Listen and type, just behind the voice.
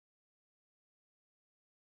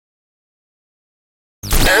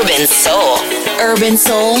Urban Soul. Urban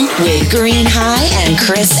Soul with Green High and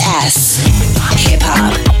Chris S. Hip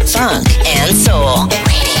hop, funk, and soul.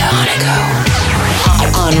 Radio Monaco.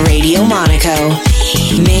 On Radio Monaco.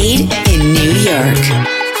 Made in New York.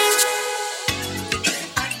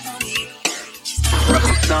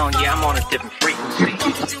 Song, yeah, I'm on a different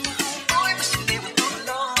frequency.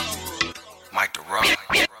 Mike the Rock.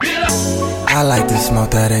 I like to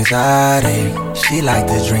smoke that exotic. She like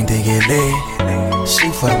to drink to get lit. She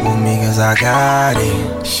fuck with me cause I got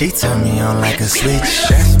it. She turn me on like a switch.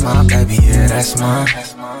 That's my baby, yeah, that's mine.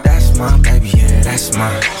 That's my baby, yeah, that's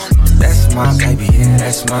mine. That's my baby, yeah,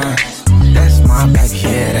 that's mine. That's my baby,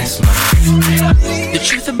 yeah, that's mine. The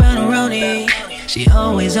truth about a Roni, she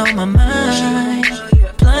always on my mind.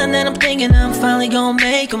 Blind that I'm thinking I'm finally gonna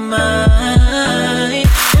make her mine.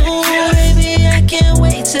 Ooh, baby, I can't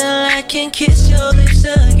wait till I can kiss your lips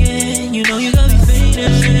again. You know you got me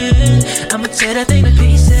faded. I'ma tear that thing to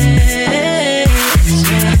pieces. Yeah,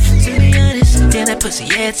 to be honest, damn that pussy,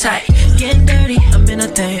 yeah, tight. Getting dirty, I'm in a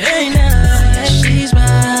thing, ain't I? She's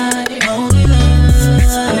my only love.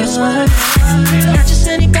 Not just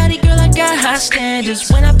anybody, girl, I got high standards.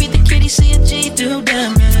 When I beat the kitty, see a G do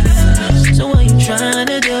damage. So what you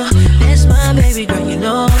tryna do? That's my baby girl, you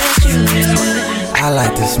know that you live. I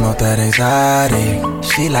like to smoke that exotic.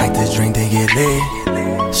 She like to drink to get lit.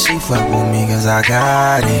 She fuck with me cause I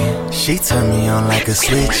got it. She turn me on like a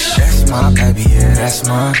switch. That's my baby, yeah, that's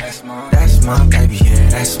mine. That's my baby, yeah,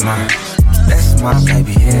 that's mine. That's my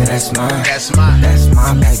baby, yeah, that's mine. That's mine. That's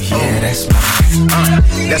my baby, yeah, that's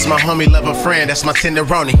mine. That's my homie, lover, friend, that's my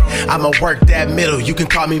tenderoni. I'ma work that middle, you can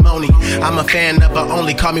call me Moni. I'm a fan of her,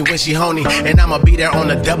 only call me when she honey. And I'ma be there on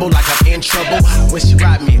the double like I'm in trouble. When she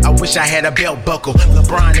ride me, I wish I had a belt buckle.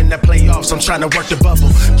 LeBron in the playoffs, I'm trying to work the bubble.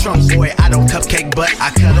 Trump boy, I don't cupcake, but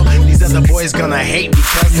I cuddle. These other boys gonna hate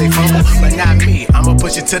because they fumble. But not me, I'ma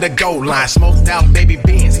push it to the goal line. Smoked out baby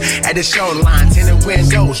beans at the show line. Tinted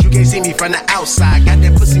windows, you can't see me from the outside. Got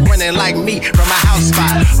that pussy running like me from my house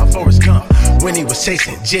spot. A Forrest Gump when he was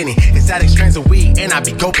chasing Jenny. Exotic strands of weed and I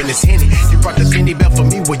be gulping this Henny. You brought the Fendi belt for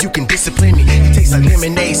me where you can discipline me. It tastes like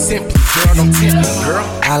lemonade simply, girl, don't tempt me, girl.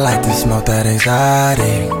 I like to smoke that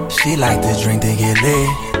exotic. She like to drink to get lit.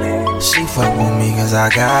 She fuck with me cause I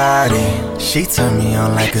got it. She turn me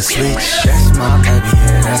on like a switch. That's my baby,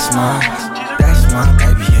 yeah, that's mine. That's my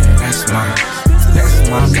baby, yeah, that's mine. That's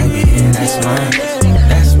my baby, yeah, that's mine.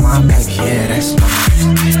 That's my baby, yeah, that's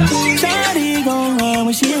mine. Shawty gon' run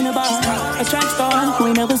when she in the bar. A track star who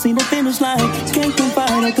ain't never seen the finish line. Can't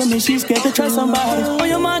confide her, come in, she scared to trust somebody. On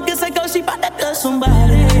your mind, guess I go, she bout to trust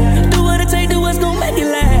somebody. Do what it take, do what's gon' make it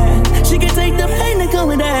last. She can take the pain that come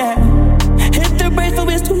with that. Hit the brakes, so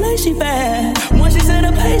it's too late, she bad. Once she set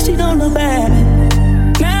a pace, she don't look back.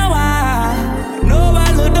 Now I know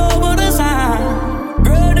I looked over the sign.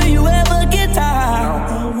 Girl, do you ever get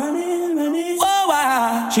tired? Whoa,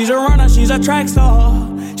 I. She's a runner, she's a track star.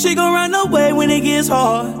 She gon' run away when it gets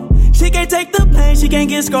hard. She can't take the pain, she can't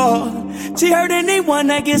get scarred. She hurt anyone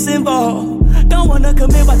that gets involved. Don't wanna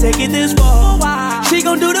commit by taking this far. She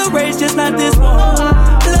gon' do the race, just not this one.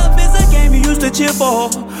 Love is a game you used to cheer for.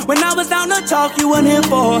 When I was down to talk, you weren't here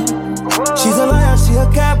for. She's a liar, she a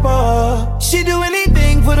capper. She do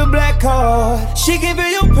anything for the black card. She can feel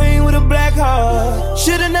your pain with a black heart.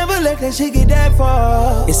 Should've never let that shit get that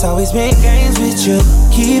far. It's always been games with you,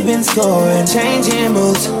 keeping score and changing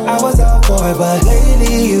moves. I was up for it, but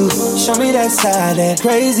lately you show me that side, that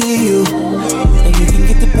crazy you. And you can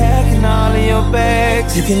get the pack and all of your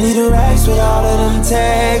bags. You can leave the racks with all of them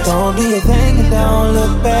tags. Don't do your thing and don't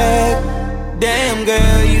look back. Damn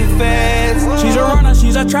girl, you fast. She's a runner,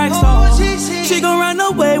 she's a track star. She gon' run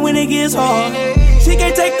away when it gets hard. She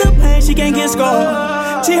can't take the pain, she can't get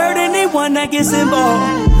scarred. She hurt anyone that gets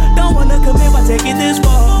involved. Don't wanna commit by taking this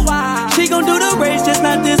far. She gon' do the race, just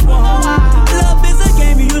not this one. Love is a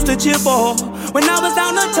game you used to cheer for. When I was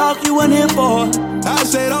down to talk, you weren't here for. I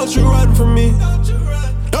say don't you run from me.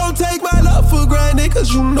 Don't take my love for granted,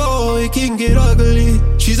 cause you know it can get ugly.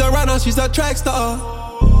 She's a runner, she's a track star.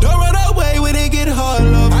 Don't run away when it get hard,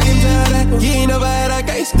 love. I can tell that you ain't never had a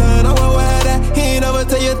gangster. No one wear that. He ain't never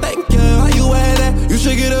tell you thank you. How you wear that? You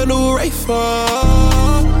should get a new Wraith for.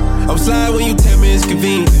 I'm slide when you tell me it's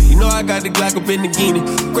convenient. You know I got the Glock up in the guinea.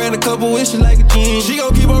 Grant a couple wishes like a genie. She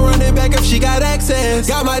gon' keep on running back if she got access.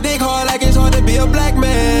 Got my dick hard like it's hard to be a black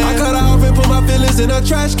man. I cut her off and put my feelings in a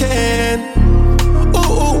trash can. Ooh,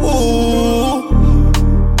 ooh, ooh.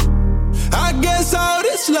 I guess all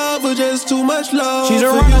this love was just too much love. She's a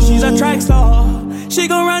runner, she's a track star. She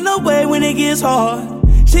gon' run away when it gets hard.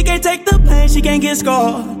 She can't take the pain, she can't get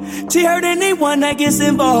scarred. She hurt anyone that gets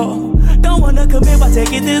involved. Don't wanna commit by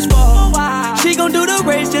taking this far. She she gon' do the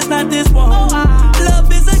race, just not this one.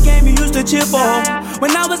 Love is a game you used to cheer for.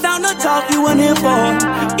 When I was down to talk, you weren't here for.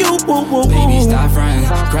 You woo woo woo. Baby, stop running.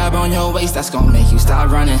 Grab on your waist, that's gon' make you stop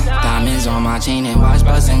running. Diamonds on my chain and watch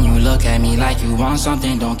buzzing. You look at me like you want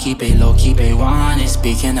something. Don't keep it low, keep it 100.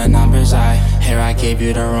 Speaking of numbers, I gave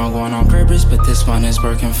you the wrong one on purpose, but this one is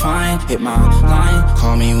working fine. Hit my line,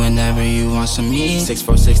 call me whenever you want some me.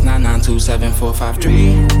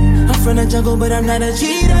 646-992-7453. I'm from the jungle, but I'm not a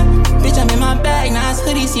cheater. Bitch, I'm in my bag, now it's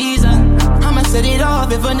hoodie season. I'ma set it off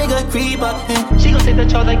if a nigga creep up. She gon' take the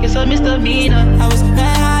charge like it's a misdemeanor. I was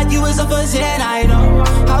mad, you was up for Zen, I know.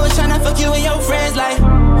 I was tryna fuck you and your friends, like,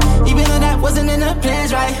 even though that wasn't in the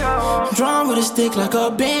plans, right? I'm drawn with a stick like a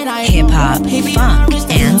band, I know. Hip hop,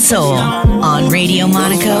 funk, and soul on Radio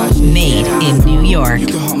Monaco, made in New York. You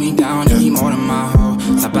can hold me down, you need more than my hoe.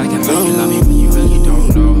 Stop acting like you love me when you really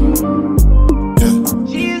don't know.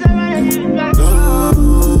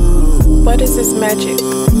 What is this magic?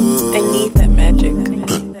 I need that magic.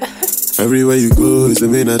 Everywhere you go is the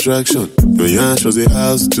main attraction. Your yarn shows a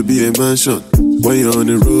house to be a mansion. When you're on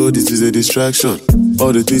the road, this is a distraction.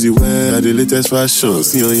 All the things you wear are the latest fashion.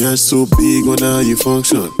 See your yarn so big, wonder how you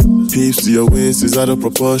function. Hips to your waist is out of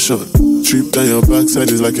proportion. Trip down your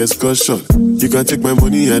backside is like excursion. You can take my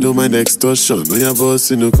money, I don't mind extortion. When your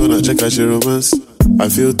boss in the corner, check out your romance. I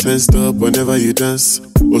feel tensed up whenever you dance.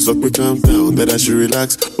 Oh, so quick, calm down, that I should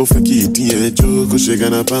relax. Oh, fuck it, joke, cause she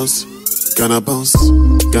gonna bounce. Gonna bounce,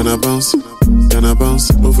 gonna bounce, gonna bounce.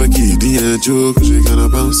 Oh, fuck it, joke, cause she gonna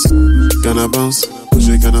bounce. Gonna bounce, cause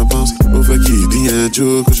she gonna bounce. Oh, fuck it,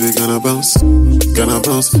 joke, cause she gonna bounce. Gonna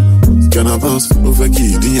bounce, gonna bounce. Oh, fuck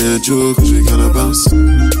it, joke, cause she gonna bounce.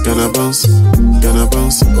 Gonna bounce, gonna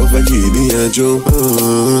bounce. Oh, fuck it, joke.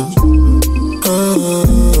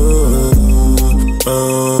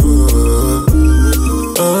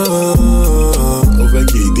 Over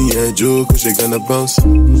Kiddy and Joe, cause she gonna bounce. Over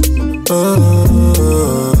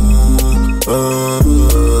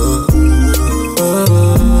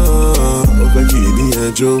Kiddy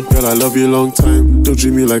and Joe, girl, I love you long time. Don't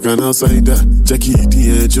treat me like an outsider. Jackie, Kiddy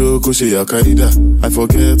and Joe, cause she Al-Qaeda. I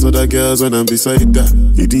forget other girls when I'm beside that.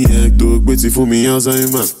 Kiddy and Joe, waiting for me,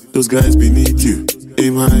 Alzheimer's. Those guys beneath you.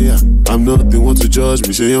 Aim higher. I'm not the one to judge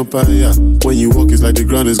me, say umpire. When you walk, it's like the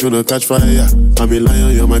ground is gonna catch fire. I'm a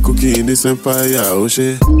lion, you're my cookie in this empire. Oh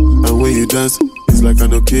shit. And when you dance, it's like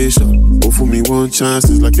an occasion. Oh, for me one chance,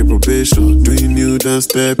 it's like a probation. Doing new dance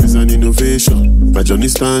step is an innovation. My Johnny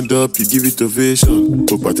stand up, you give it ovation.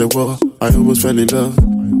 Oh, but I almost fell in love.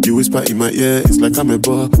 You whisper in my ear, it's like I'm a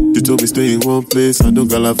ball. You told me stay in one place, I don't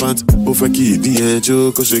galavant. Oh, for Kiddy and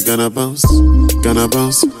Joe, cause she gonna bounce. Gonna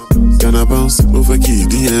bounce, gonna bounce. Oh, for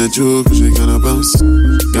Kiddy and Joe, cause she gonna bounce.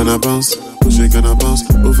 Gonna bounce, cause she gonna bounce.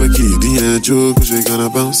 Oh, for Kiddy and Joe, cause she gonna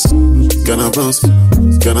bounce. Gonna bounce,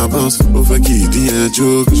 gonna bounce. Oh, for Kiddy and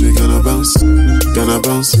Joe, cause she gonna bounce. Gonna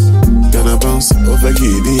bounce, gonna bounce. Oh, for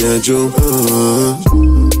Kiddy and Joe.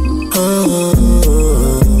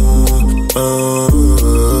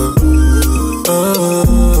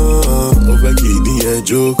 Over Kiddy and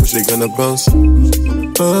Joe, cause she gonna bounce.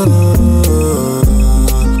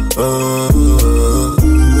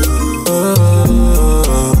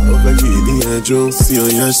 Over Kiddy and Joe, see your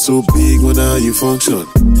yash so big, wonder how you function.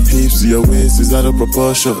 Hips to your waist is out of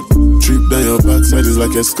proportion. Trip down your backside is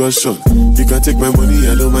like excursion. You can take my money,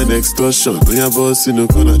 I don't mind extortion. When your boss in the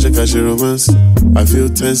corner, check out your romance. I feel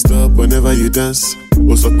tensed up whenever you dance.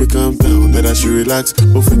 Oh, so quick, calm down, that I should relax.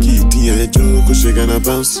 Oh, for Kiddy and Joe, cause she gonna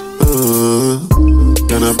bounce.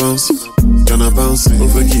 Gonna bounce, gonna bounce. Oh,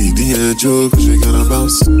 for Kiddy and Joe, cause she gonna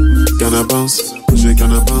bounce. Gonna bounce, cause she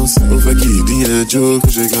gonna bounce. Oh, for Kiddy and Joe,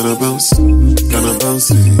 cause she gonna bounce. Gonna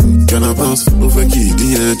bounce, gonna bounce. Oh, for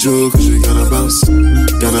Kiddy and Joe, cause she gonna bounce.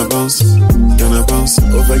 Gonna bounce, gonna bounce.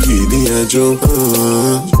 Oh, for Kiddy and Joe.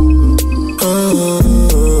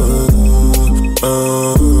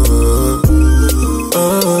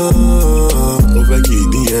 Over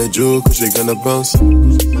Kiddy and Joe, cause she gonna bounce.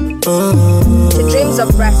 The dreams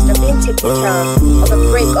of rest are being taken care of a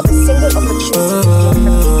break of a single opportunity to give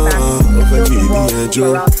her feedback and feel the world move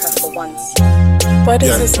around her for once. What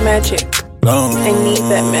is this magic? I need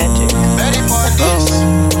that magic. Ready for this?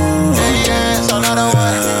 Ready as another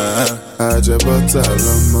one.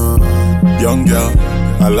 Young girl,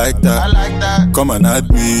 I like that. Come and add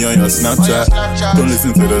me on your Snapchat. Don't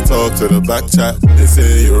listen to the talk, to the back chat. They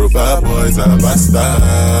say you're a bad boy, a bastard.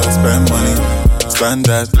 Spend money, spend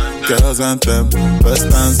that. Girls anthem, first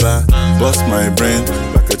stanza. Bust my brain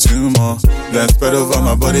like a tumor. Then spread over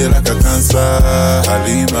my body like a cancer.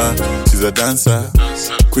 Halima, she's a dancer.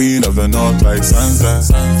 Queen of the north like Sansa.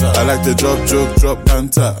 I like the drop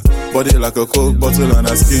banter. Body like a coke bottle and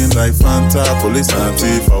her skin like Fanta. Police and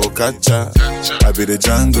thief, I will catch her. I be the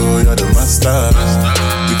Django, you're the master.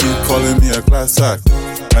 You keep calling me a class act,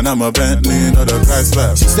 and I'm a Bentley, not a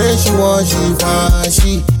Chrysler. She say she want,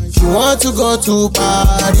 she want to go to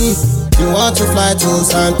party. She want to fly to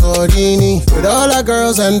Santorini with all her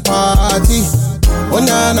girls and party. Oh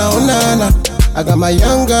nana, oh nana, I got my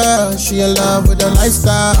young girl, she in love with the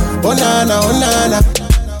lifestyle. Oh nana, oh nana,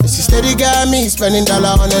 she steady got me spending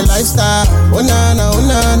dollar on the lifestyle. Oh nana, oh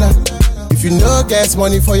nana, if you no get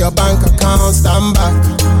money for your bank account, stand back,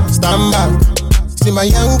 stand back. See my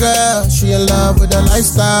young girl, she in love with the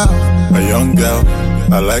lifestyle. A young girl,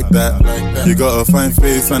 I like that. You got a fine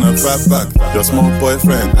face and a fat back. Your small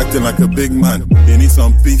boyfriend acting like a big man. You need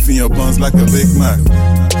some beef in your buns like a Big Mac.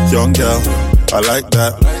 Young girl, I like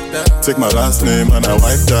that. Take my last name and I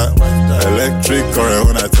wipe that. Electric current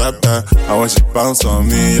when I tap that. And when she bounce on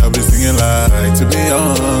me, I'll be singing like to be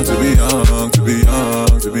young, to be young, to be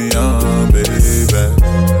young, to be young, baby.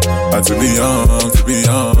 And to be young, to be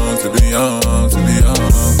young, to be young, to be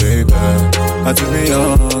young, baby. And to be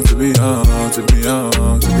young, to be young, to be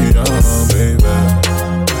young, to be young, baby.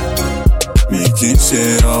 Me keep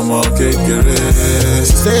saying I'm okay,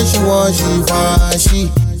 she say she want,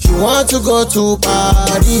 she want to go to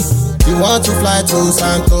party. She want to fly to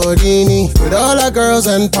Santorini with all her girls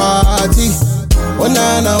and party. Oh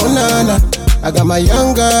nana, oh nana, I got my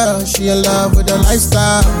young girl, she in love with the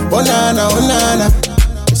lifestyle. Oh nana, oh nana,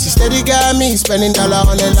 she steady got me spending dollar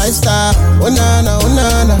on the lifestyle. Oh nana, oh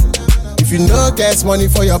nana, if you no get money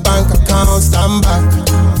for your bank account, stand back,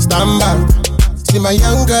 stand back. See my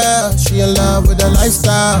young girl, she in love with the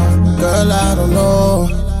lifestyle. Girl, I don't know,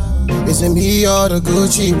 isn't me or the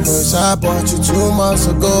Gucci purse I bought you 2 months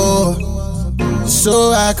ago,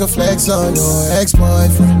 so I could flex on your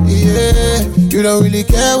ex-boyfriend. Yeah, you don't really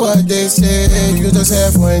care what they say, you just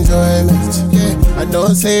have for enjoyment. Yeah, I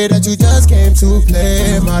don't say that you just came to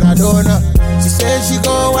play Maradona. She said she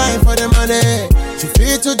gon' wine for the money, she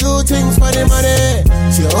fit to do things for the money.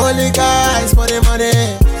 She only got eyes for the money,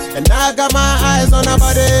 and I got my eyes on her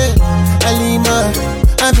body. Halima,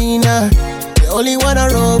 Amina, they only wanna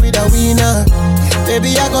roll with a winner.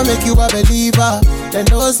 Baby, I gon' make you a believer. Then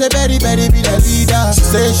don't say Betty be the leader. She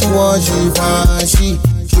say she want,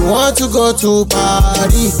 she want to go to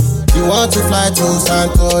party. She want to fly to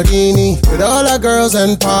Santorini with all her girls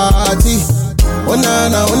and party. Oh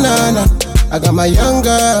nana, oh nana, I got my young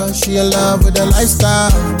girl, she in love with the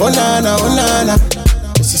lifestyle. Oh nana, oh nana,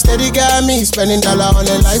 she steady got me spending dollar on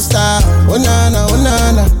the lifestyle. Oh nana, oh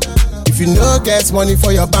nana, if you no get money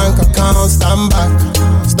for your bank account, stand back,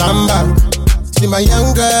 stand back. See my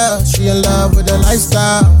young girl, she in love with the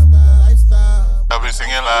lifestyle. I'll be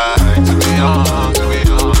singing like to be young, to be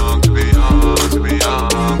young, to be young, to be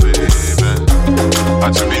young, baby.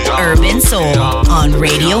 To be young, Urban Soul on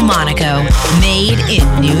Radio Monaco, made in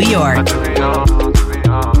New York.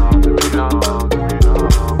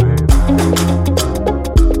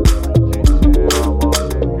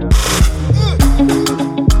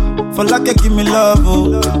 For like you give me love,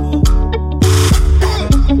 oh.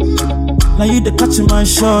 Now you the catch my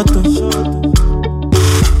shot, oh.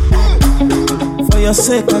 For your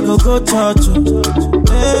sake I go church, oh.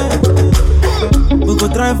 Yeah. We go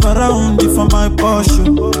drive around you for my Porsche.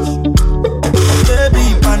 Baby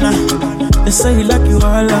pana, they say you like you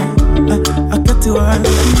all, I got you all.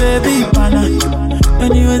 Baby pana,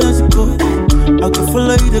 anywhere that you go, I go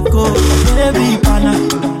follow you to go. Baby pana,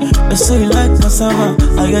 they say you like cassava,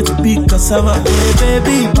 I got to be cassava. Hey,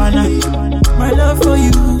 baby pana, my love for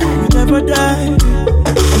you never die,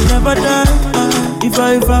 you never die. If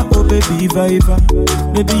I ever, oh baby, if I ever,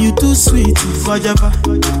 baby you too sweet, if I ever,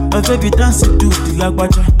 my baby dance it to the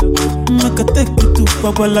lagwaja, make a take you to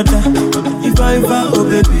Babalada. If I ever, oh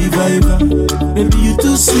baby, if I ever, baby you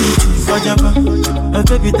too sweet, if I ever, my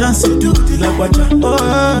baby dance it to the lagwaja,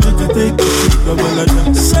 oh make a take you to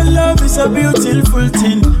Babalada. So love is a beautiful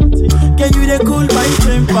thing, can you they cool my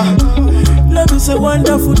temper? Love is a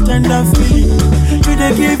wonderful tender feeling, you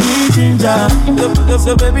they give me ginger.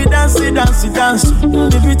 So baby dance it, dance it, dance.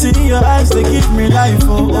 The beauty in your eyes, they give me life,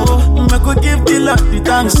 oh, oh. I could give the love the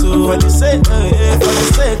thanks, oh. For the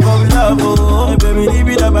sake of love, oh. Baby, leave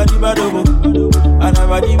it up, and I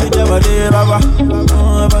leave it up, baba.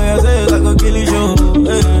 Oh, for your sake, I could kill you,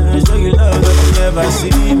 show you love that you never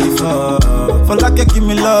seen before. For like you give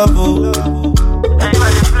me love, oh.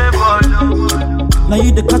 Now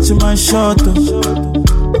you the catch my shot, oh.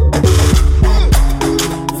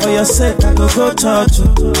 For your sake, I go touch you.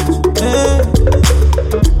 Hey.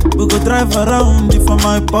 We go drive around for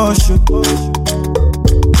my Porsche.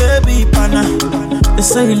 Baby pana, they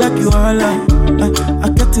say you like you all. I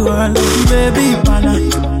get you all. Baby pana,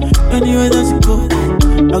 anywhere that you go,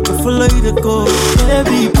 I can follow you to go.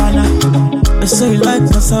 Baby pana, they say you like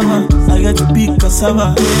cassava, I get to be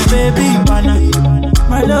cassava. Baby pana,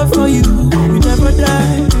 my love for you, we never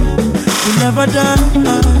die. You never die.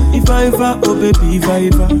 If I ever, oh baby, if I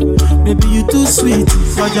ever. Baby, you too sweet,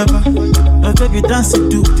 if I ever. Oh baby, dance it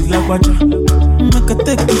to the lagwaja. Make a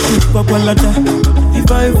take you to Babalada.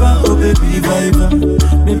 If I ever, oh baby, if I ever.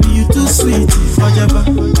 Baby, you too sweet, if I ever.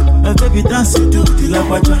 Oh baby, dance it to the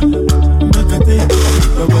lagwaja. Make a take you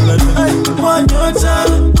to Babalada. One your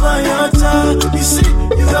time. You see,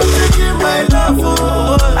 you are taking my love.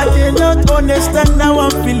 Oh, I cannot understand now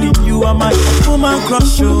I'm feeling you are my woman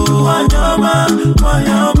crush. Oh.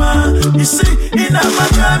 Wanyama, you see, in a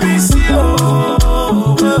Miami, see,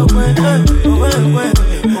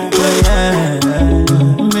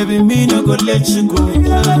 maybe me no go let you go.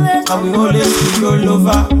 I will always be your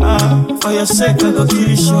lover. For your sake, I go kill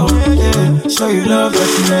you show. Yeah. Show you love that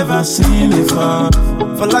you never seen before.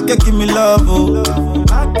 For like you give me love, oh.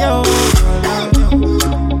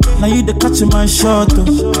 Now you the catch my shot, oh.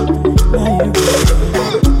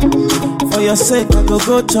 For your sake, I go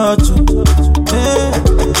touch you. Hey.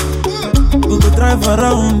 We go drive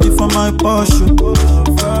around for my Porsche.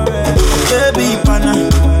 Baby pana,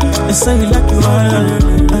 they say you like you all.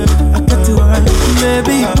 I get you all.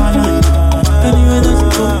 Baby pana, anywhere that you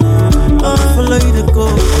go, I follow you to go.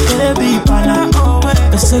 Baby pana,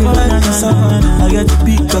 they say you like cassava, I get to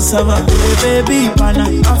be cassava. Baby pana,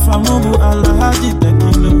 afamubu ala haji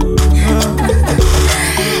tekino.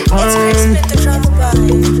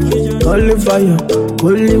 Holy fire,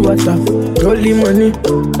 holy water, holy money,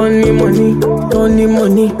 only money, only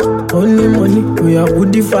money, only money. We are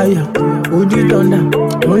woody fire, woody thunder,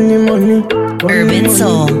 only money. Urban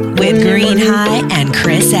Soul with Green High and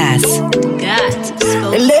Chris S.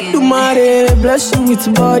 Let the mare bless you with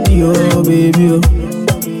body, oh baby.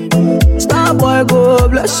 Oh. Star boy go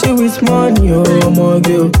bless you with money, oh my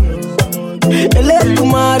girl. Let the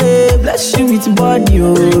mare bless you with body,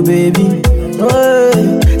 oh baby.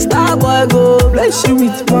 Oh, star boy go bless you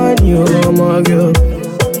with money, oh my girl.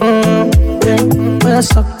 Yeah,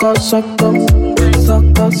 sucker, baby.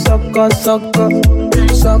 Sucker.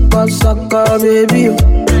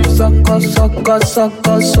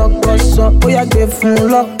 Oh, yeah, give from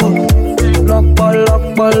lock. Oh,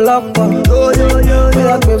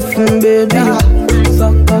 yeah, give from baby.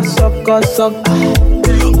 Sucker.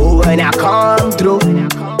 Oh, when I come through,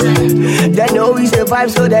 they know we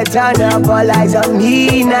survive, so they turn up all eyes on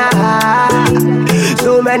me now.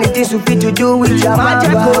 So many things we fit to do with your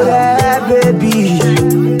magical baby.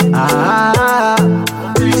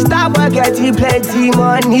 Stop getting plenty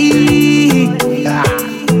money.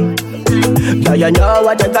 Now you know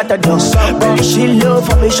what I gotta do. Baby, she love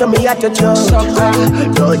for me, show me how to do.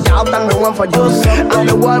 No doubt I'm the one for you. I'm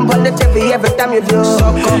the one on the TV every time you do.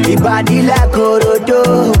 Your body like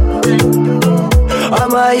Orodo.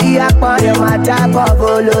 I'm a yakpa, my type of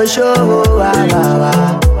polo show.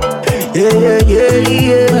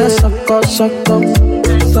 Yeah. Sucker,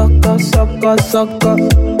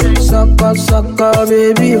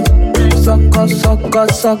 baby.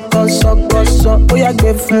 Sucker. Oh, yeah,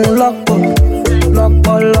 give from lock. Oh,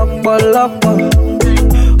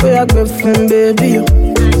 yeah, give from baby.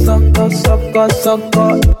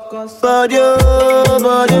 Sucker. Body,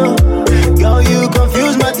 girl, you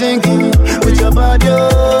confuse my thinking with your body.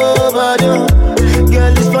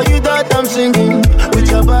 Girl, it's for you that I'm singing with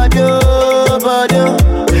your body.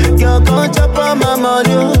 Girl, come chop on my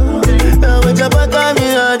money. With your back on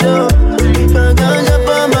me, I do. Girl, come chop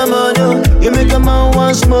on my money. You make a man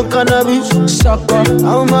want smoke cannabis. Sucker.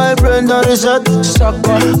 How my brain done reset.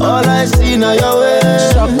 Sucker. All I see now your way.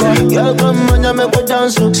 Sucker. Girl, come on, you make me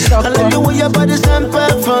dance. Sucker. I like the way your body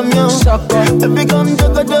sample from you. Sucker. Baby, come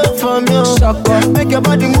take a dip from you. Sucker. Make your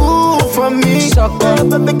body move from me. Sucker.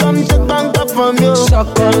 Baby, come take bank up from you.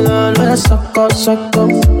 Sucker. Sucker,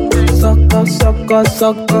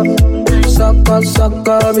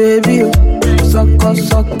 baby. Sucker.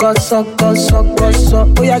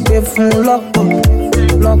 Oh, yeah, give from lock. Oh,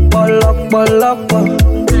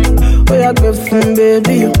 yeah, give from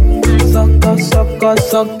baby. Sucker.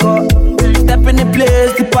 Step in the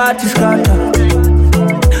place, the party scatter.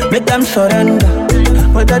 Make them surrender.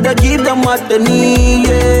 Whether they give them what they need,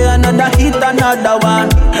 yeah. Another hit, another one.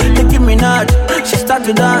 Nicki Minaj, she start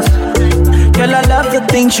to dance. Girl, I love the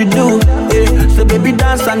things you do, yeah. So baby,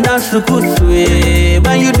 dance and dance to kusu, yeah.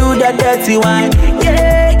 When you do that dirty wine,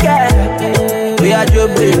 yeah. We are your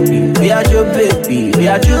baby, we are your baby, we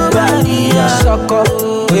are your body, suck up.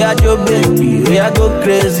 We are your baby, we are go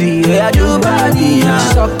crazy, we are your body,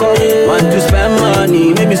 suck up. Want to spend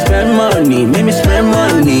money, make me spend money, make me spend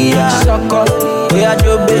money, suck up. We are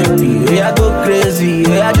your baby, we are go crazy,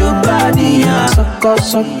 we are your body, suck up,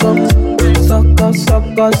 suck up, suck up,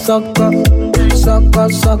 suck up, suck up, suck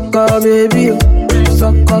up, suck up, baby.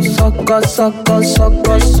 Suck up, suck up, suck up, suck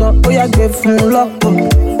up, suck up. We are good from lock up,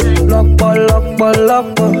 lock up, lock up,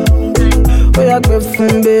 lock up. We are good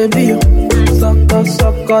from baby. Suck up,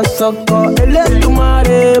 suck up, suck up.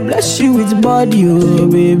 Electromare, bless you with body, oh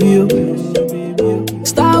baby.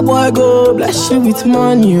 Starboy go, bless you with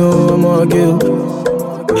money, oh my girl.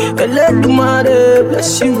 Electromare,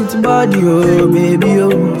 bless you with body, oh baby, oh.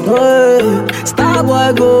 Hey.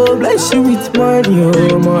 Starboy go, bless you with money,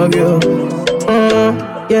 oh my girl.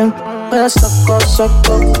 Yeah, suck up, suck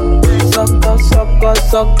up, suck up, suck up,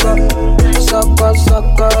 suck up, suck up,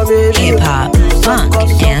 suck up, baby. Hip-hop, funk,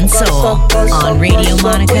 and soul on Radio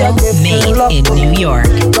Monaco, made in New York.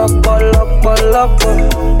 Lock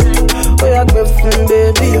up, we are good from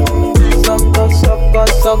baby. Suck up, suck up,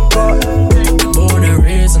 suck up. Born and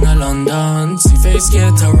raised in London. See face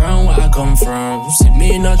get around where I come from. See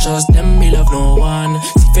me not trust them, me love no one.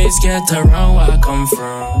 See face get around where I come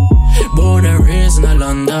from. Born and raised in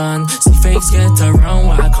London. See fakes get around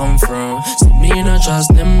where I come from. See me not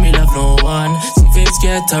trust them, me love no one. See fakes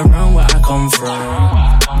get around where I come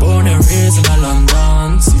from. Born and raised in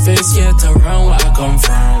London. See fakes get around where I come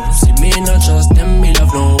from. See me not trust them, me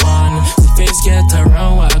love no one. See fakes get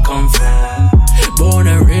around where I come from. Born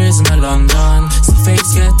and raised in London. See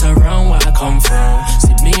fakes get around where I come from.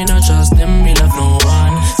 See me not trust them, me love no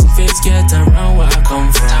one. See fakes get around where I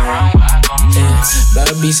come from. Yeah.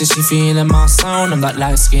 Baby says she feeling my sound. I'm that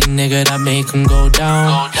light skinned nigga that make 'em go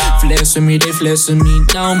down. Flex with me, they flex with me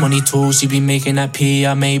now. Money tools, she be making that P,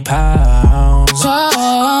 I make pounds.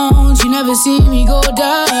 Pounds, you never see me go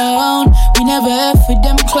down. We never F with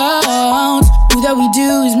them clowns. All that we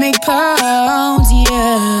do is make pounds,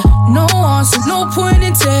 yeah. No answer, no point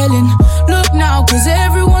in telling. Look now, cause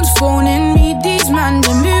everyone's phoning me. These man,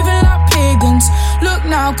 they're moving like pagans. Look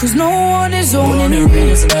now, cause no one is owning me. Born and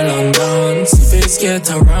raised in London. See face get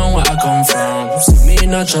around where I come from. See me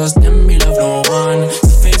not trust them, me love no one.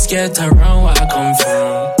 See face get around where I come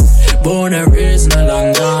from. Born and raised in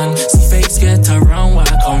London. See face get around where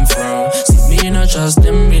I come from. See me not trust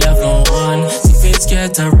them, me love no one. See face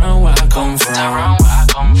get around where I come from.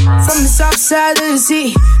 From the south side of the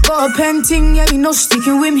city, got a painting, yeah, you know,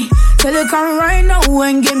 sticking with me. Tell her come right now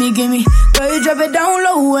and gimme. Girl, you drop it down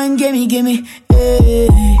low and gimme. Hey,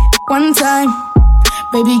 one time,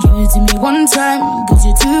 baby, give it to me one time. Cause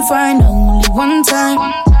you're too fine, only one time.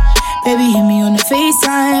 Baby, hit me on the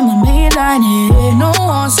FaceTime, I made line here. No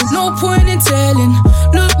answer, no point in telling.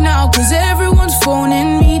 Look now, cause everyone's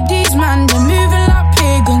phoning me. These man, they're moving like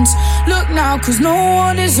pagans. Look now, cause no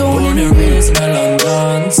one is owning me. Born and raised in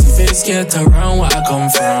London. See face get around where I come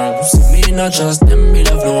from. See me not trust them, me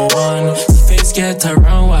love no one. See face get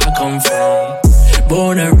around where I come from.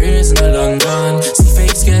 Born and raised in London. See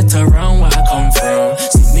face get around where I come from.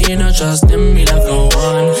 See me not trust them, me love no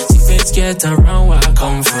one. See face get around where I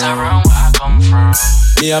come from.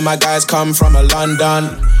 Me and my guys come from a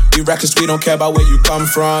London. We reckless, we don't care about where you come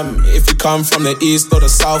from. If you come from the east or the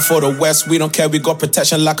south or the west, we don't care, we got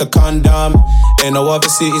protection like a condom. Ain't no other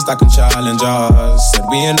cities that can challenge us. Said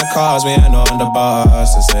we in the cars, we ain't on the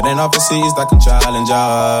bus. I said ain't other cities that can challenge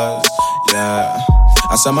us. Yeah.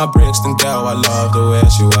 I saw my Brixton girl, I love the way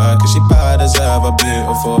she work. Cause she bad as ever,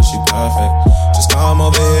 beautiful, she perfect. Just come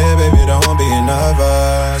over here, baby, don't be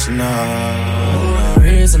nervous, nah.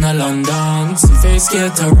 Raised in London. See face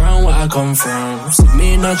get around where I come from. See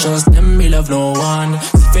me not trust them, me love no one.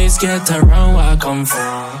 See face get around where I come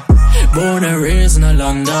from. Born and raised in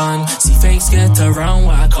London. See face get around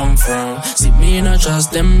where I come from. See me not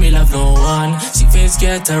trust them, me love no one. See face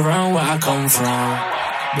get around where I come from.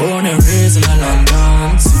 Born and raised in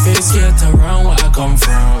London. See face get around where I come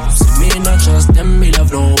from. See me not trust them, me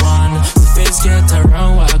love no one. See face get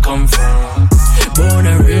around where I come from. Born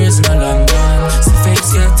and raised in London. See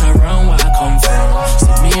face get around where I come from.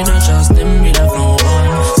 See me not trust them, me love no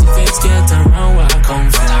one. See face get around where I come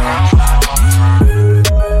from.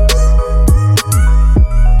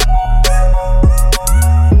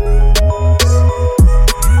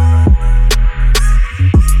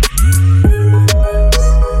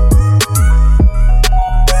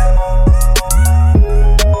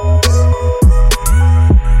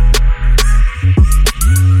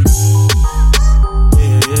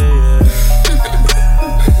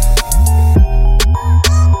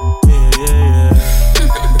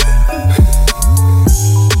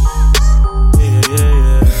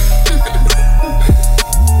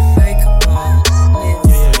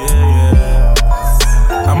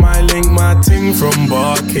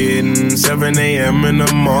 barking. 7 a.m. in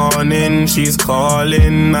the morning, she's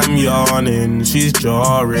calling, I'm yawning. She's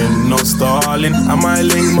jarring, no stalling. I might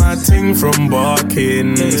link my ting from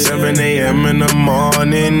barking. 7 a.m. in the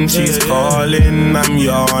morning, she's calling, I'm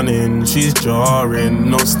yawning. She's jarring,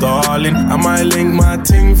 no stalling. I might link my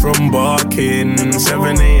ting from barking.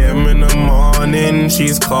 7 a.m. in the morning,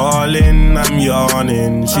 she's calling, I'm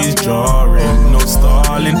yawning. She's jarring, no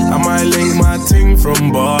stalling. I might link my ting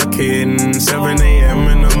from barking. 7 a.m.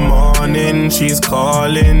 in the morning, she's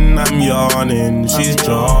calling, I'm yawning. She's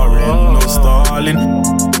jarring, no stalling.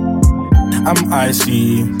 I'm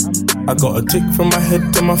icy. I got a tick from my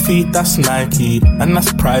head to my feet, that's Nike, and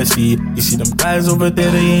that's pricey. You see them guys over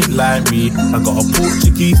there, they ain't like me. I got a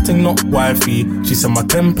Portuguese thing, not wifey. She said my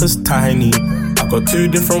temper's tiny. I got 2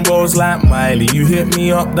 different roles like Miley. You hit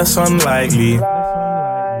me up, that's unlikely.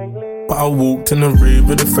 But I walked in the rave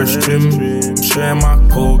with a fresh trim, showing my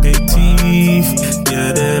Colgate teeth.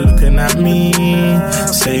 Yeah, they're looking at me,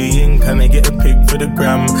 saying, can I get a pic for the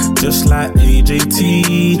gram? Just like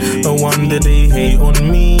AJT. No wonder they hate on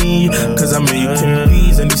me, cause I'm making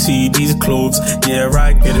these and you see these clothes. Yeah,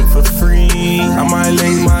 I get it for free. I might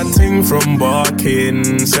link my ting from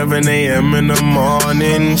barking. 7 a.m. in the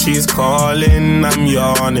morning, she's calling, I'm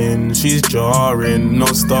yawning. She's jarring, no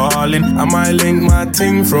stalling. I might link my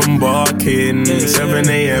ting from barking. 7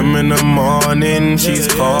 a.m. in the morning, she's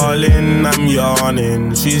calling, I'm yawning.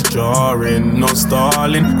 She's jarring, no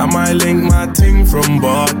stalling. I might link my ting from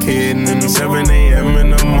barking. 7 a.m. in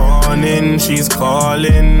the morning, she's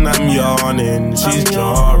calling, I'm yawning. She's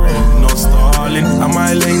jarring, no stalling. I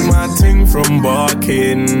might link my ting from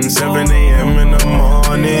barking. 7 a.m. in the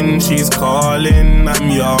morning, she's calling, I'm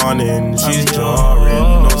yawning. She's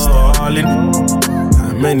jarring, no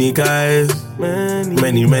stalling. Many guys,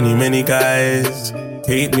 many guys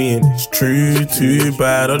hate me and it's true, too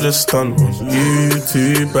bad. I just stunt on you,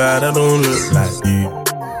 too bad. I don't look like you.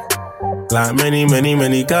 Like many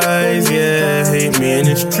guys, yeah, hate me and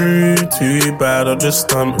it's true, too bad. I'll just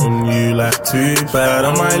stunt on you like too bad.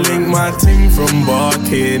 I might link my ting from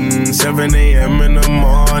barking. 7 a.m. in the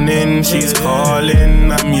morning, she's calling,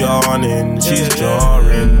 I'm yawning. She's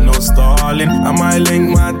jarring, no stalling. I might link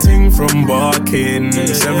my ting from barking.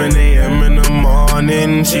 7 a.m. in the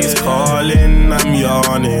morning, she's calling, I'm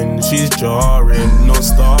yawning. She's jarring, no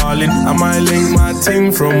stalling. I might link my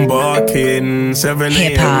ting from barking. 7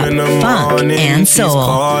 a.m. in the morning. And soul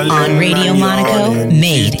on Radio Monaco,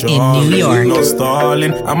 made in New York. No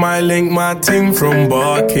stalling. I might link my ting from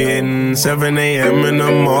barking. 7 a.m. in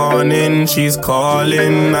the morning, she's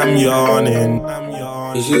calling, I'm yawning.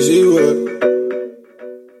 Did you see what?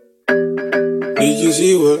 Did you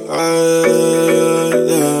see what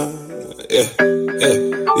yeah.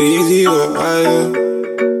 Did you see what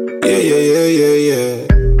yeah.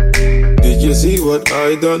 Did you see what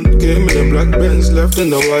I done? Came in a black Benz, left in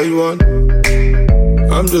the white one.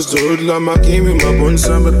 I'm just a hoodlum, I came with my buns,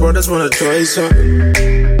 and my brothers wanna try something.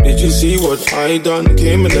 Did you see what I done?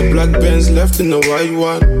 Came in a black Benz, left in the white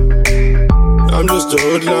one. I'm just a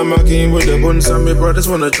hoodlum, I came with the buns, and my brothers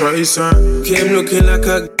wanna try something. Came looking like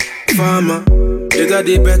a farmer. The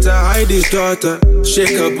daddy better hide his daughter.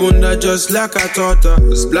 Shake her bunda just like I taught her.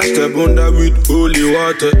 Splash the bunda with holy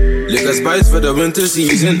water. Liquor spice for the winter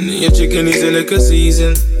season. Your chicken is in liquor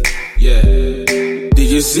season. Yeah. Did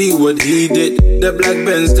you see what he did? The black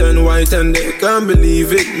Benz turned white and they can't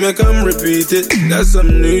believe it. Make them repeat it. That's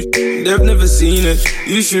some new they've never seen it.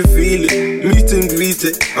 You should feel it. Meet and greet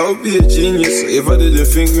it. I'll be a genius if I didn't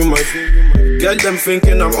think with my Get them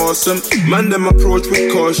thinking I'm awesome. Man, them approach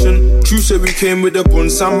with caution. True say we came with the bun,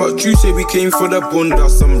 Sam, but true say we came for the bun.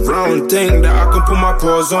 That's some round thing that I can put my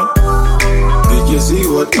paws on. Did you see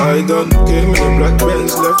what I done? Came in a black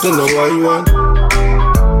Benz, left in the white one.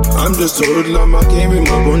 I'm just a hoodlum, I came with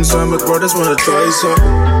my bun, Sam, my brothers wanna try some.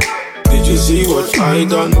 Did you see what I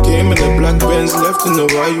done? Came in a black Benz, left in the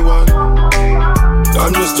white one.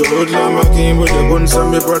 I'm just a hoodlum, I came with the buns,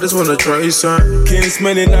 and my brothers wanna try some. Can't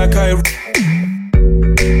smell it like I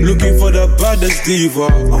looking for the baddest diva.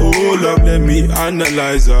 Hold up, let me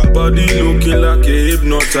analyze her. Body looking like a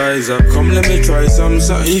hypnotizer. Come, let me try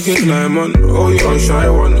something you can climb on. Oh, you're a shy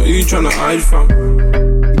one, who you tryna hide from?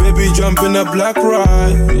 Baby, jump in a black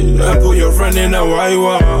ride and put your friend in a white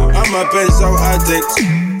one. I'm a pencil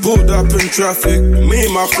addict. Pulled up in traffic. Me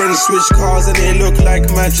and my friends switch cars and they look like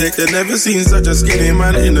magic. They never seen such a skinny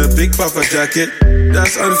man in a big puffer jacket.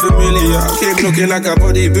 That's unfamiliar. Came looking like a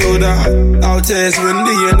bodybuilder. Out here it's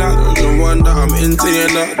windy and I don't wonder I'm into you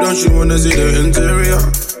now. Don't you wanna see the interior?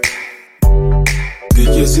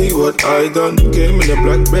 Did you see what I done? Came in a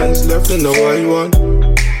black Benz, left in the white one.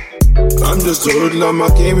 I'm just a hoodlum, I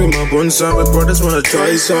came with my buns and my brothers wanna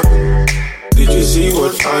try something. Did you see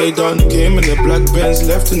what I done? Came in the black Benz,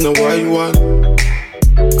 left in the white one.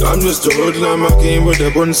 I'm just a hoodlum, I came with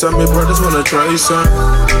the buns and my brothers wanna try something.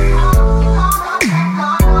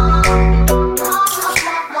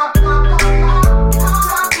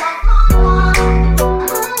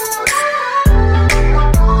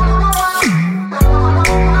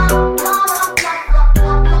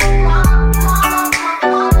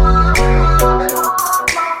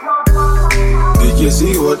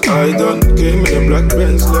 See what I done? Came in the black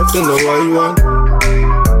Benz, left in the white one.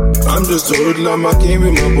 I'm just a hoodlum, I came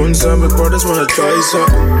with my buns and my brothers wanna try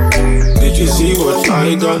something. Did you see what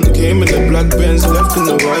I done? Came in the black Benz, left in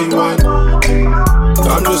the white one.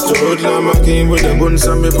 I'm just a hoodlum, I came with the buns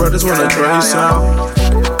and my brothers wanna try something.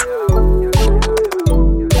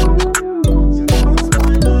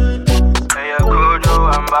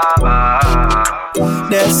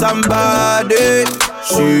 There's somebody,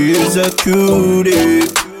 she is a cutie,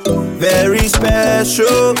 very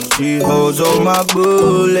special, she holds all my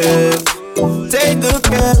bullets. Take good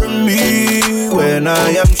care of me when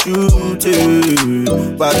I am shooting,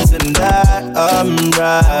 but tonight I'm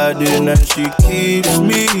riding and she keeps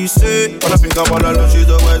me safe. When I think I'm all alone, she's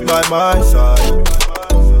always by my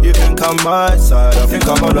side. You can come my side, I think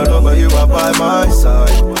I'm all alone, but you are by my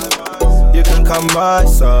side. You can come my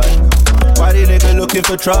side. Why the nigga looking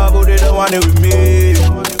for trouble, they don't want it with me.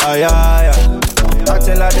 Aye, aye, aye.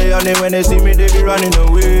 Acting like they on it when they see me, they be running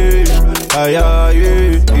away. Aye, aye,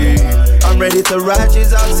 yeah. I'm ready to ride,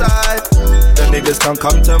 she's outside. The niggas can't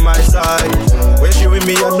come to my side. When she with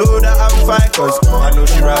me, I know that I'm fine, cause I know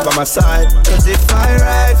she right by my side. Cause if I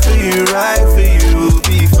ride for you,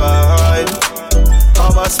 be fine.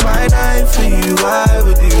 I'll bust my knife for you, I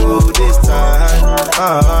would do this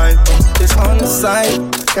time. It's on the side.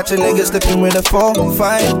 Catch a nigga slipping with a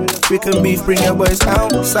 4-5. We can beef, bring your boys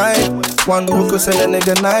outside. One hook, send a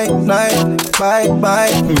nigga night. Bye.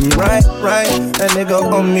 Right. A nigga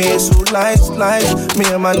on me is so lies. Me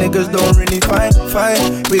and my niggas don't really fight.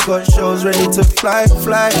 We got shows ready to fly.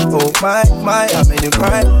 Oh my, I made you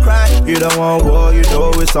cry. You don't want war, you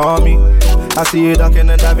know it's on me. I see you ducking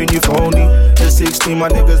and diving, you phony. The 16, my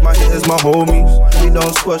niggas, my hitters, my homies. We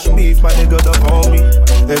don't squash beef, my nigga don't hold me.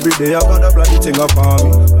 Every day I got a bloody thing up on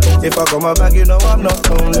me. If I come back, you know I'm not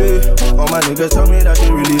lonely. All my niggas tell me that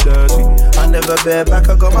they really dirty. I never bear back,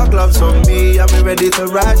 I got my gloves on me. I'm ready to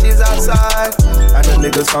ride, she's outside. And the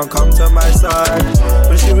niggas can't come to my side.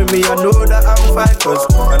 When she with me, I know that I'm fine, cause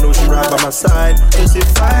I know she right by my side. Cause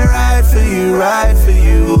if I ride for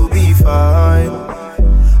you, we'll be fine.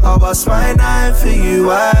 I'll bust my knife for you,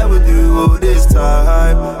 I would do all this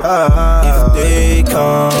time. If they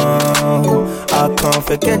come, I can't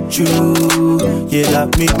forget you. You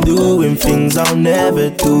got me doing things I'll never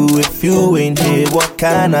do. If you ain't here, what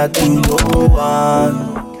can I do? No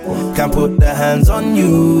one can put their hands on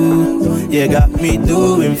you. You got me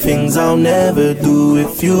doing things I'll never do.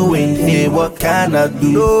 If you ain't here, what can I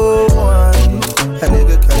do? No one, a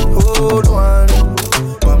nigga can hold one.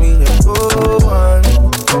 Mommy, you hold one.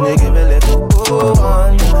 When they give a little go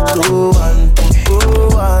on.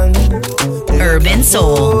 Urban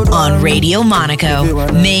Soul on Radio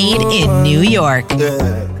Monaco, made in New York.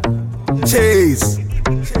 Chase.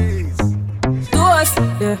 To us,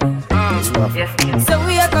 yeah. So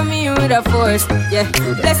we are coming with a force, yeah.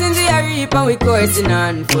 Blessings we are reap and we coursing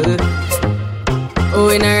on full. Oh,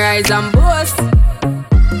 we not rise and boast.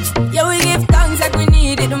 Yeah, we give thanks like we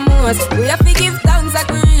need it the most. We have to give thanks like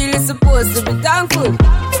we really supposed to be thankful.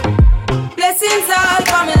 Blessings all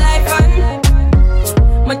for my life and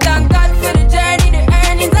my thank God for the journey, the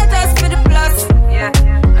earnings are just for the plus. Yeah,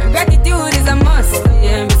 and gratitude is a must.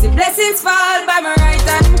 Yeah, me see blessings fall by my right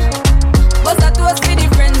hand. Bust a toast for the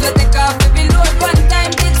friends we take off every load. One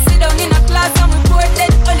time did sit down in a class and we poured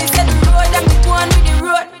that only set the road and we go on with the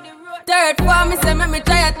road. Third form, me say make me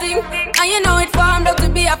try a thing, and you know it formed up to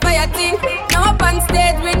be a fire thing. Now up on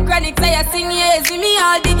stage with chronic, say I sing, yeah, see me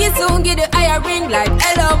all diggy soon, get the higher ring like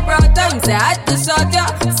hello, brother. You say I had to shot ya,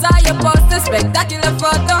 saw your poster, spectacular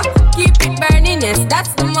photo. Keep it burning, yes, that's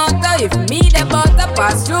the motto. If me the butter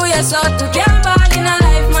pass through your shot, to can't ball in a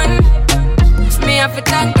life, man. Me have to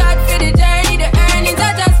thank God for the journey, the earnings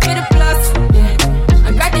are just for the plus. Yeah,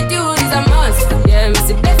 and gratitude is a must. Yeah, me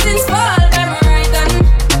see blessings fall by my right hand.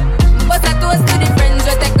 But I toast to the friends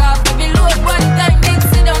we take off every load. One time they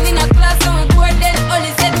sit down in a class and we board then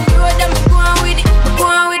only set the road and we go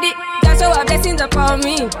on with it. That's how our blessings upon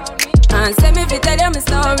me. And send me to tell them a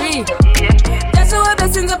story. That's how our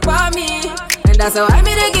blessings upon me. And that's how I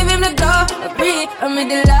made to give him the glory. I'm in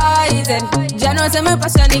the light and Jano say my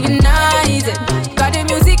passion ignited. Got the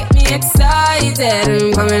music get me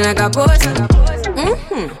excited, coming like a potion.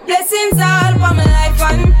 Blessings all for my life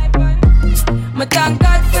and my thank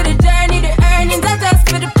God for the journey, the earnings are just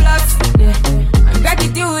for the plus. Yeah, and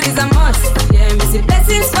gratitude is a must. Yeah, me see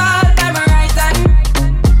blessings fall by my right hand.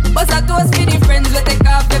 But I toast for the friends we take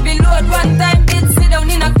off every load. One time did sit down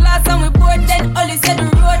in a class and we both dead. Only said the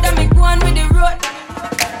road and me go on with the road.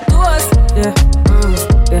 Toast, yeah,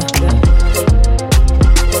 yeah, yeah.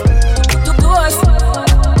 Toast.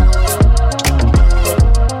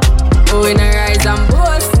 Oh, in a rise and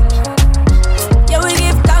boast. Yeah, we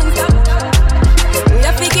give thanks. We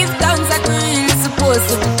have to give thanks like we really supposed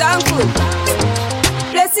to be thankful.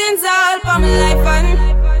 Blessings all for my life and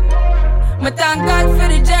my thank God for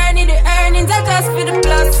the journey, the earnings are just for the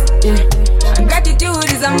plus. Yeah, and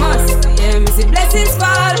gratitude is a must. Yeah, me see blessings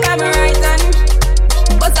fall by my right hand.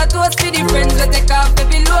 But I toast for the friends we take off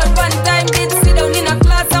every load. One time did sit down in a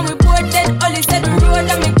class and we both dead. Only said the road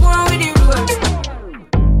and me go on with the road.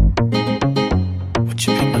 Would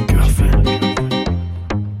you be my girlfriend?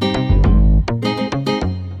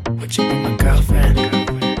 Would you be my girlfriend?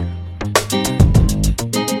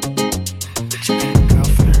 Would you be my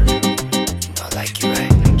girlfriend? I like you,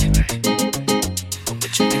 right?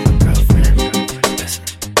 Would you be my girlfriend? Listen.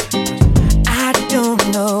 I don't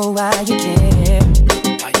know why you care.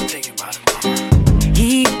 Why you thinking about him, mama?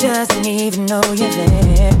 He doesn't even know you're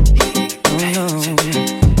there. Oh no,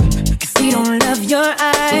 'cause he don't love your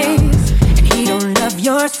eyes and he don't love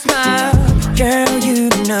your smile. Girl, you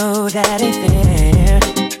know that ain't fair.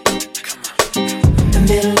 The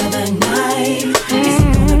middle of the night, is he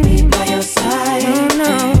gonna be by your side? Oh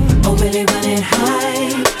no, or will he run and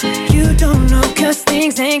hide? You don't know 'cause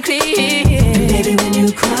things ain't clear. And baby, when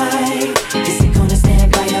you cry, is he gonna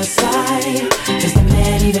stand by your side? Does the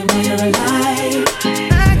man even know you're alive?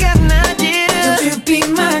 I got an idea. Don't you be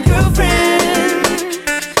my girlfriend?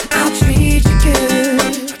 I'll treat you good.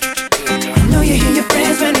 I know you hear your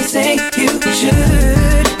friends when they say you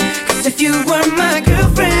should. 'Cause if you were my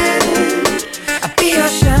girlfriend, I'd be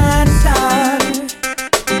your shining star.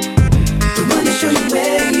 The one to show you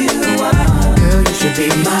where you are. Girl, you should be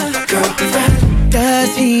my girlfriend.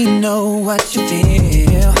 Does he know what you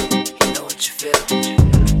feel? Know what you feel?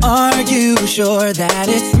 Are you sure that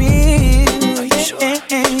it's real? Are you sure?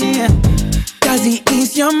 Does he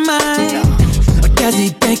ease your mind? Or does he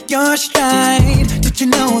break your stride? Did you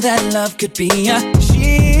know that love could be a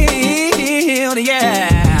shield? Yeah.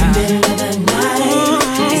 In the middle of the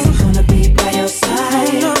night, is he gonna be by your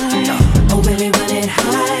side? Or will he run and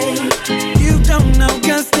hide? You don't know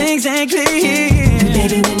 'cause things ain't clear. And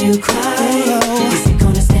baby, when you cry, is he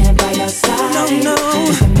gonna stand by your side? No, no.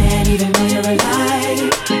 Does the man even know you're alive?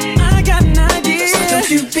 I got an idea. So don't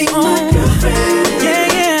you be my girlfriend?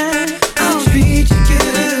 Yeah, yeah. I'll treat you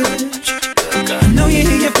good. I know you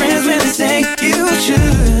hear your friends when they say you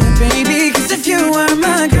should, baby. 'Cause if you were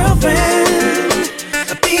my girlfriend,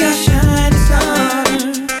 I'd be your shining star.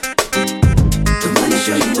 The one to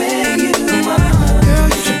show you where you are. Girl,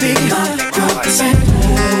 you should be my girlfriend.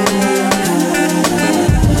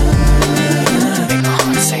 Make my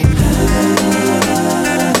heart say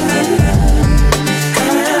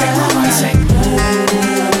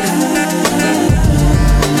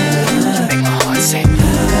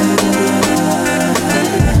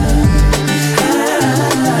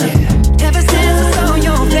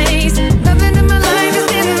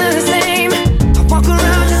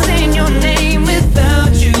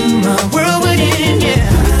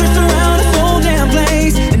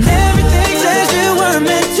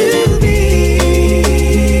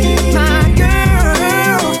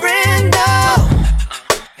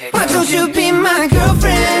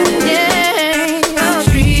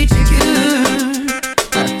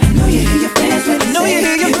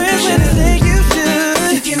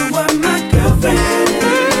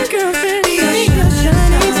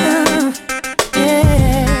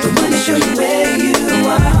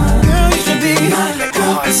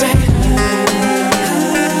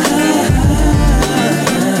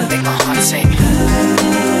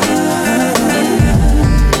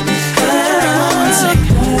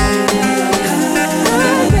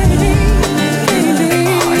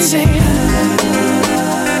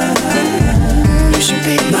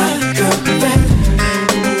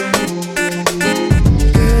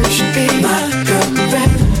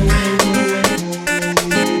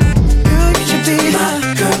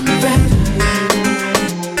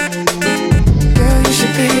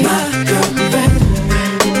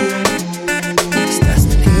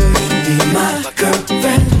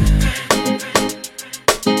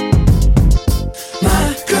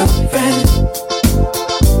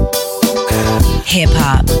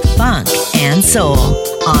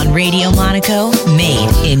On Radio Monaco, made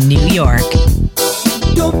in New York.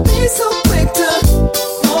 Don't be so quick to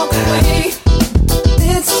walk away.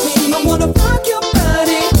 It's me. I wanna rock your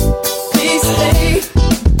body. Please stay.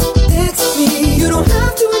 It's me. You don't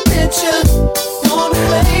have to admit you want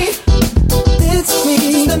away. It's me.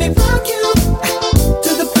 Just let me rock you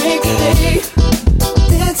to the break of day.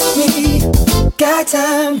 It's me. Got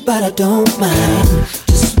time, but I don't mind.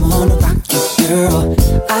 Just wanna rock you, girl.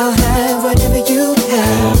 I'll have whatever you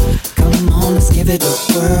have. Come on, let's give it a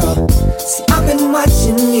whirl. See, I've been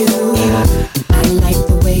watching you, and I like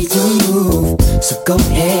the way you move. So go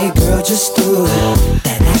ahead, girl, just do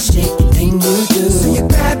that shaking thing you do. So you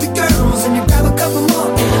grab your girls and you grab a couple more,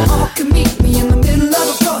 and you all can meet me in the middle of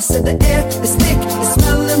a floor. Said the air is thick, it's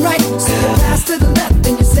smelling right. So you pass to the left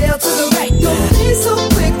and you sail to the right. Don't be so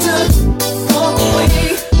quick to walk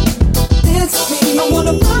away. It's me. I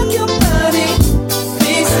wanna rock your body.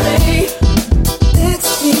 Please stay. It's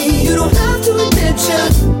me. You don't have to admit you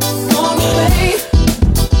want away.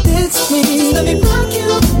 It's me. Just let me rock you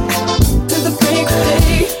to the break of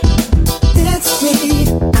day. It's me.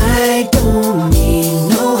 I don't need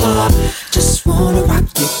no heart. Just wanna rock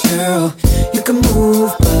you, girl. You can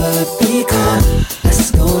move, but be calm.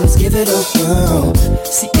 Let's go, let's give it a whirl.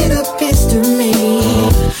 See, it appears to me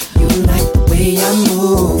you like the way I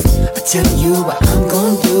move. I tell you what I'm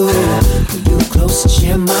gonna do. Pull you close and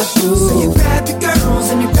share my groove. So you grab your girls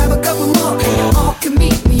and you grab a couple more, and you all can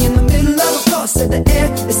meet me in the middle of the floor. Said the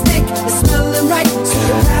air is thick, it's smelling right. So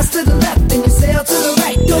you pass to the left and you sail to the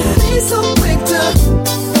right. Don't be so quick to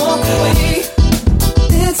walk away.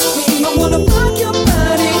 It's me. I wanna rock your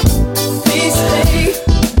body. Please stay.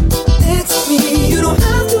 It's me. You don't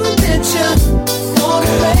have to admit you want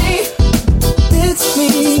away. It's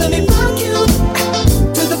me. Let me rock you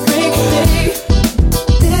to the break of day.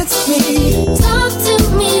 It's me. Talk to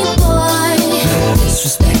me, boy. No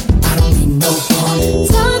disrespect, I don't need no harm.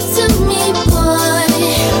 Talk to me, boy.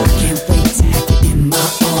 I can't wait to have you in my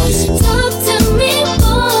arms. Talk to me,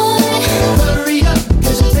 boy. Hurry up,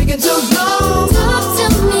 cause you're taking too long. Talk to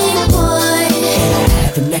me, boy. And I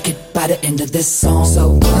have you naked by the end of this song. So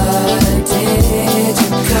what did you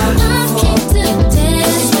come I for? came to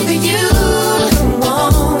dance with you. Come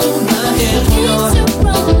on, I Came to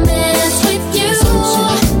romance with you.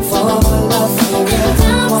 for love And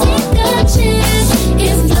forever. I'll take a chance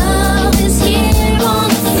if love is here on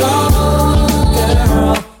the floor.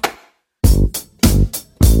 Girl.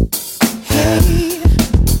 Hey,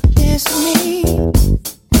 it's me.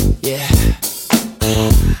 Yeah.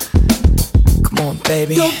 Come on,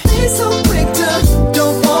 baby. Don't be so quick to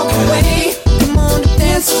don't walk away. Come on,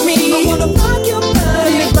 dance with me. I wanna rock your body.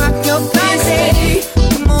 Let me rock your body.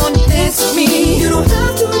 Come on, dance with me. You don't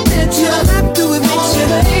have to admit you don't have to admit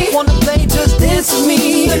you wanna play, just dance with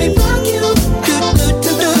me. Let me rock you. Do.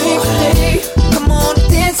 Come on,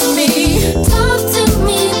 dance with me. Talk to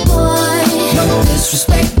me, boy. No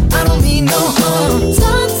disrespect, I don't mean no harm.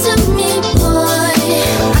 Talk to me, boy.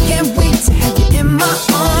 I can't wait to have you in my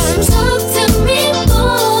arms. Talk to me,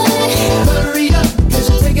 boy. Hurry up, cause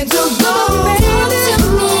you're taking too long. Talk to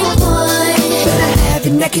me, boy. Better have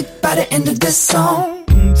you naked by the end of this song.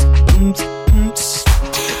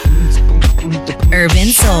 Urban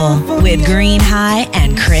Soul with Green High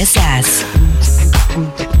and Chris S.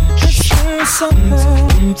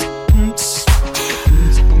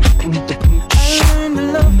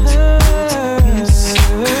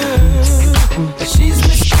 She's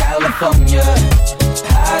Miss California,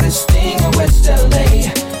 hottest thing in West LA.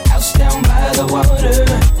 House down by the water,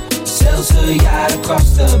 sells her yacht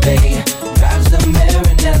across the bay. Drives the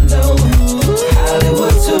Maranello,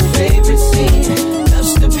 Hollywood's her favorite scene.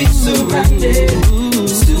 Loves to be surrounded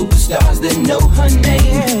with superstars that know her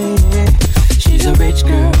name. She's a rich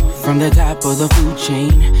girl from the top of the food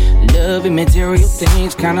chain. Loving material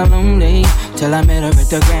things, kinda lonely. Till I met her at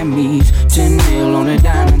the Grammys. 10 mil on a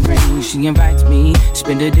diamond ring. She invites me,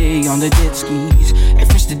 spend a day on the jet skis.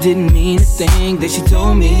 At first it didn't mean a thing that she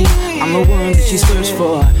told me I'm the one that she searched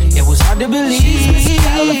for. It was hard to believe. She's Miss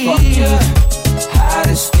California,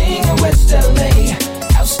 hottest thing in West LA.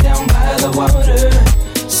 House down by the water,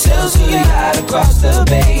 sells her yacht across the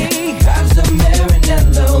bay. Drives the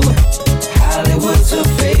Maranello, Hollywood's her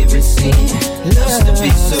favorite scene. Loves to be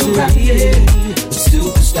surrounded with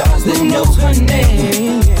superstars that know her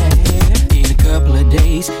name. In a couple of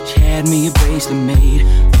days, she had me a bracelet made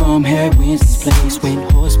from Harry Winston's place.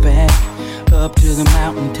 Went horseback up to the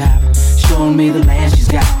mountaintop, showing me the land she's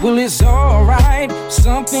got. Well, it's alright,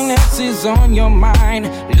 something else is on your mind.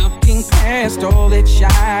 Looking past all that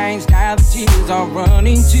shines, now the tears are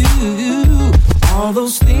running too. All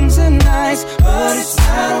those things are nice, but it's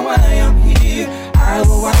not why I'm here. I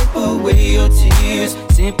will wipe away your tears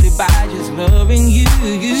simply by just loving you.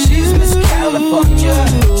 She's Miss California,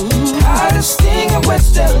 hottest thing in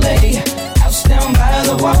West LA. House down by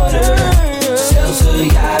the water, sells a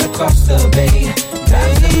yacht across the bay.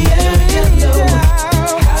 Drives the Mariello,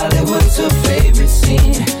 Hollywood's her favorite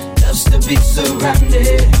scene. Loves to be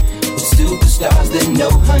surrounded with superstars that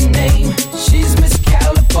know her name. She's Miss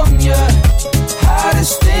California,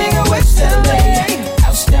 hottest thing in West LA.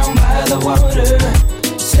 House down by the water,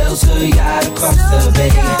 sells her yacht across the bay.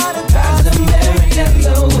 Drives the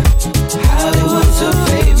Mariello, Hollywood's her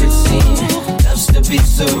favorite scene. Loves to be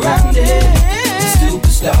surrounded with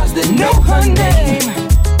superstars that know her name.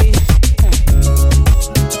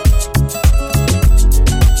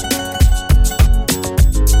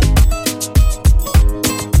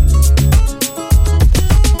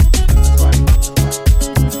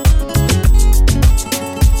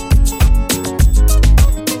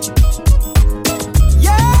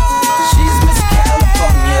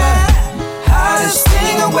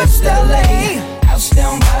 West LA, house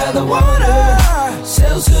down by the water,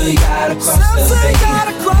 sells her yacht across the bay,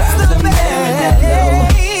 drives the Mariello,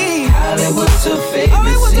 Hollywood's her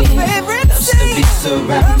favorite scene, loves to be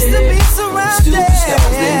surrounded,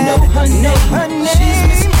 superstars that know her name. She's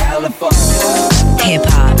Miss California. Hip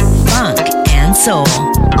hop, funk, and soul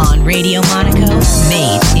on Radio Monaco,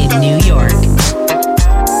 made in New York.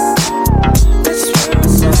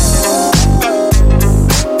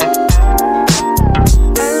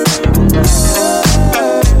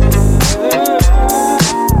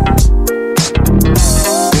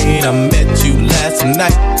 I met you last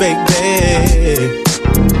night, baby.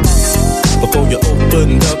 Before you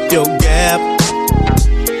opened up your gap,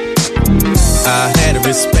 I had a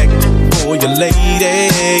respect for your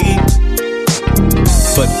lady,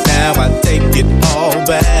 but now I take it all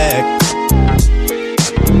back.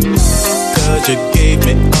 'Cause you gave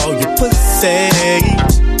me all your pussy,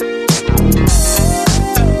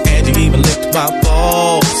 and you even licked my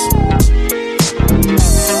balls.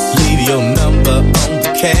 Leave your number on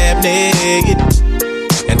the cabinet,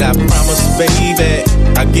 and I promise, baby,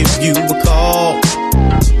 I'll give you a call.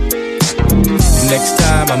 Next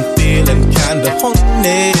time I'm feeling kinda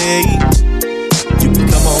horny, you can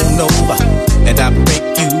come on over and I'll break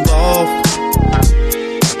you off.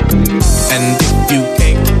 And if you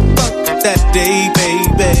can't fuck that day,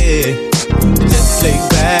 baby, just lay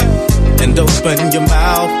back and open your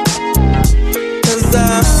mouth. 'Cause I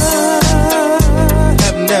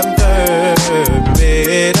have never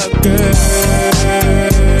met a girl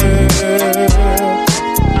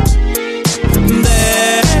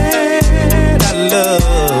that I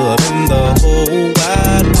love in the whole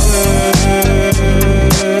wide world.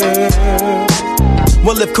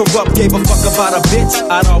 Well, if Corrupt gave a fuck about a bitch,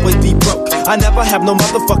 I'd always be broke. I never have no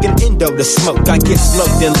motherfucking endo to smoke. I get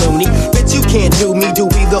smoked and loony. Bitch, you can't do me. Do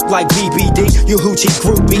we look like BBD? You hoochie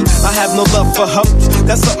groupie. I have no love for hoes.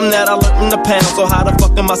 That's something that I learned in the pound. So how the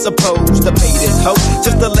fuck am I supposed to pay this hoe?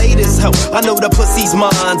 Just the latest hoe. I know the pussy's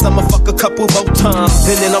mine. I'ma fuck a couple more times,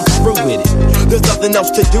 and then I'm through with it. There's nothing else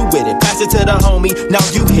to do with it. Pass it to the homie. Now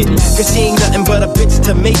you hit it. 'Cause she ain't nothing but a bitch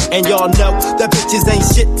to me. And y'all know that bitches ain't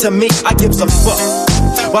shit to me. I gives a fuck.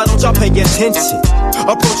 Why don't y'all pay attention?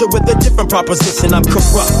 Approach her with a different proposition. I'm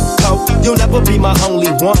Corrupt, ho. You'll never be my only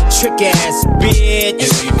one. Trick ass bitch. It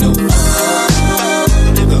ain't no fun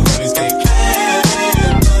if the homies can't have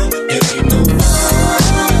none. It ain't no fun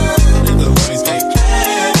if the homies can't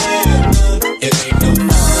have none. It ain't no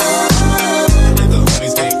fun if the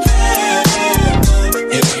homies can't have none.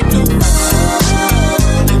 It ain't no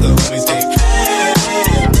fun if the homies can't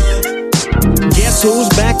have none. Guess who's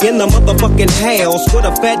back in the motherfucking house with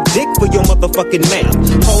a fat dick for your motherfucking mouth?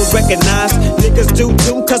 Hoes recognize, niggas do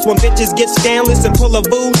too. 'Cause when bitches get scandalous and pull a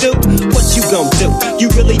voodoo, what you gon' do? You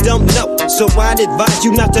really don't know. So I'd advise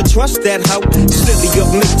you not to trust that hoe. Silly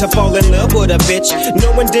of me to fall in love with a bitch,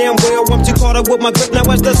 knowing damn well I'm too caught up with my grip. Now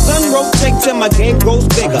as the sun rotates and my game grows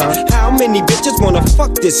bigger, how many bitches wanna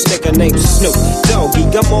fuck this nigga named Snoop Doggy?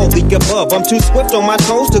 I'm all the above. I'm too swift on my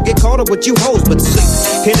toes to get caught up with you hoes. But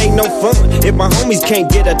see, it ain't no fun if my homies can't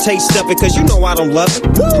get a taste of it. 'Cause you know I don't love it.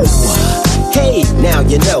 Woo! Hey, now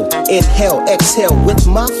you know. Inhale, exhale with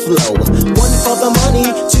my flow. 1 for the money,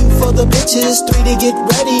 2 for the bitches, 3 to get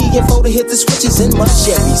ready, and 4 to hit the switches in my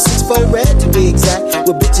Chevy. 6 for red to be exact,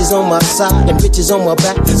 with bitches on my side and bitches on my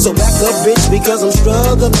back. So back up, bitch, because I'm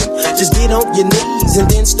struggling. Just get on your knees and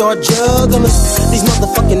then start juggling these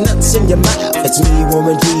motherfucking nuts in your mouth. It's me,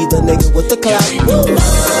 Warren G, the nigga with the clout. Woo!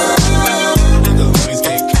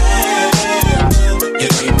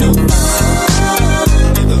 It ain't no fun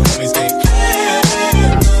if the homies can't have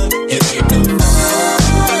none. It ain't no fun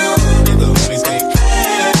if the homies can't have none.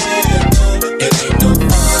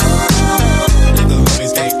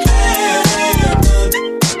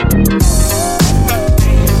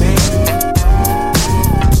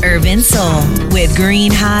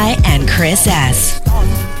 Green High and Chris S.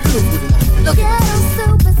 Look at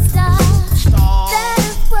superstar. That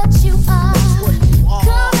is what you are.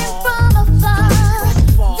 Coming from afar,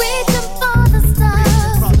 reaching for the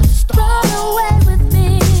stars. Run away with me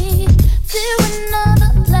to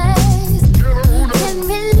another place. Can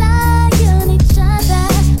rely on each other.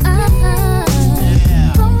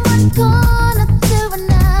 From one corner to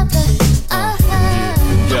another.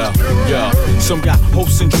 Yeah. Some got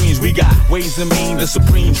hopes and dreams, we got ways and mean. The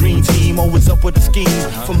supreme dream team, always up with a scheme.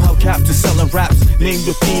 From hubcap to selling raps, name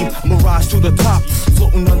your theme. I'ma rise to the top,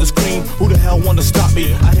 floating on the screen. Who the hell wanna stop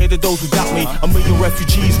me? I hated those who got me. A million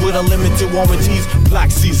refugees with unlimited warranties.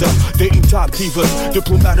 Black Caesar, dating top divas.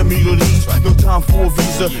 Diplomat of Middle East, no time for a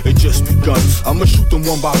visa. It just begun. I'ma shoot them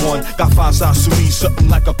one by one. Got 5 sides to me, something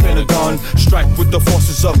like a pentagon. Strike with the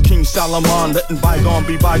forces of King Solomon. Letting bygone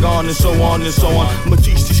be bygone and so on and so on. I'ma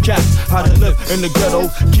teach these cats how to live in the ghetto,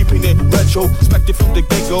 keeping it retro, expected from the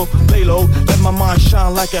get-go. Lay low, let my mind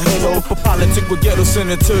shine like a halo. For politics with ghetto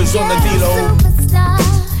senators on the D-Lo. Superstar,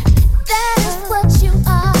 that is what you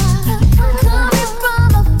are. Coming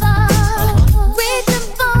from afar, reaching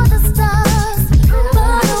for the stars.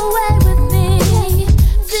 Run away with me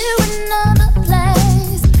to another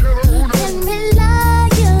place. Can rely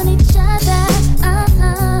on each other.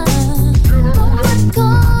 From one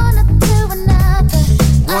corner to another.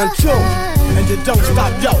 1, 2, and you don't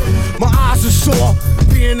stop, yo. My eyes are sore,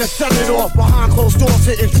 being a senator. Behind closed doors,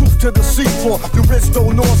 hitting truth to the seafloor. The rich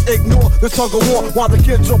don't north ignore the tug of war, while the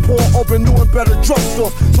kids are poor, open new and better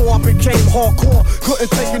drugstores. So I became hardcore, couldn't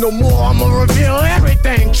take it no more. I'ma reveal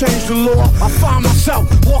everything, change the law. I find myself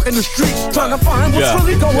walking the streets, trying to find what's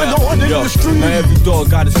really going on in the street. Now every dog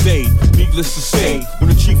got his day, needless to say. When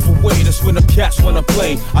the chief away, that's when the cats wanna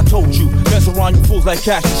play. I told you, dance around you fools like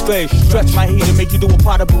Cassius Clay. Stretch my heat and make you do a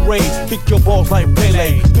pot of parade. Kick your balls like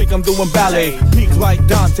Pele, think I'm doing ballet. Peak like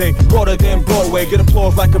Dante, broader than Broadway. Get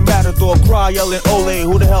applause like a matador, cry yelling Ole.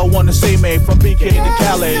 Who the hell wanna say me from BK to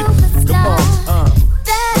Calais? Come on,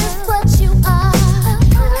 That is what you are.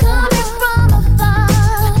 Coming from afar,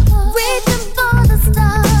 reaching for the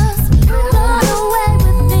stars. Run away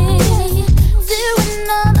with me to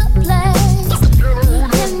another place.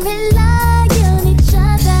 Can rely on each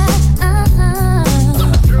other.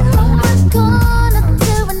 From one corner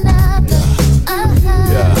to another.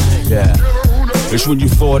 yeah. It's when you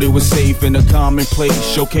thought it was safe in a commonplace.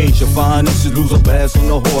 Showcase your finest, lose a bass on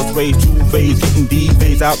the horse race. 2 phase, getting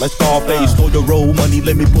D-phase out like Scarface. Throw the road money,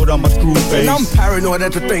 let me put on my screw face. And I'm paranoid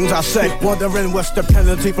at the things I say, wondering what's the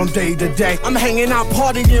penalty from day to day. I'm hanging out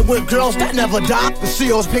partying with girls that never die. The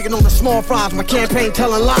CEO's picking on the small fries, my campaign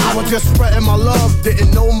telling lies. I was just spreading my love,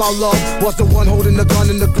 didn't know my love was the one holding the gun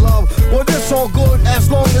in the glove. Well, it's all good as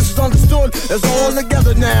long as it's understood. It's all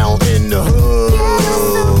together now in the hood.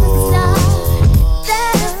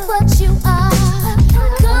 That is what you are.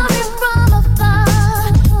 Coming from afar,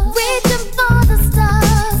 reaching for the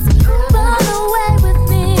stars. Run away with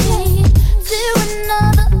me to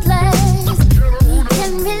another place.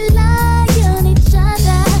 Can rely on each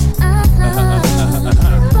other.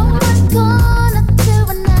 From one corner to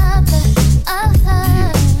another.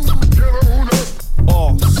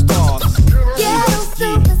 All stars. Ghetto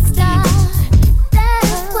superstar. That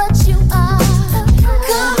is what you are.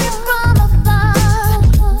 Coming from afar,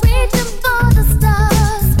 reaching for the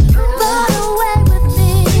stars. Run away with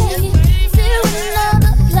me to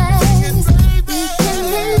another place. We can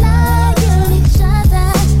rely on each other.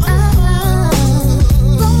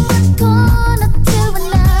 From one corner to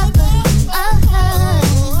another.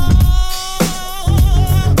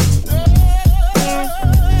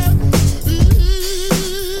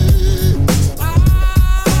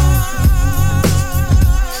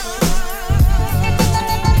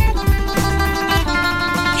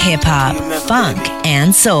 Hip hop, funk,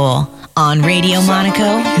 and soul on Radio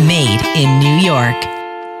Monaco, made in New York.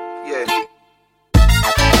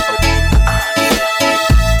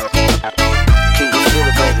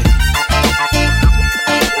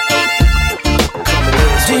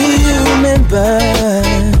 Do you remember?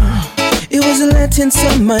 It was a Latin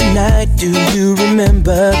summer night. Do you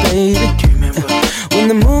remember, baby? When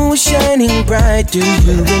the moon was shining bright. Do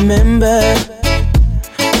you remember?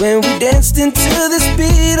 When we danced into this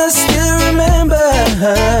beat, I still remember.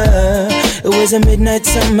 It was a midnight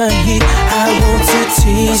summer heat. I want to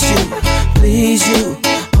tease you, please you,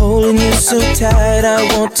 holding you so tight. I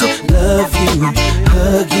want to love you,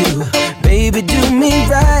 hug you, baby, do me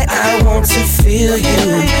right. I want to feel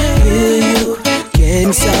you, hear you, get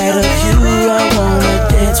inside of you. I wanna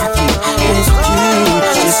dance with you,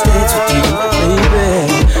 just dance with you,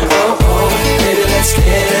 baby. Oh, oh, baby, let's get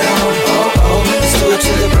it on. Oh, oh, let's do it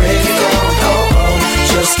till the break of dawn. Oh, oh,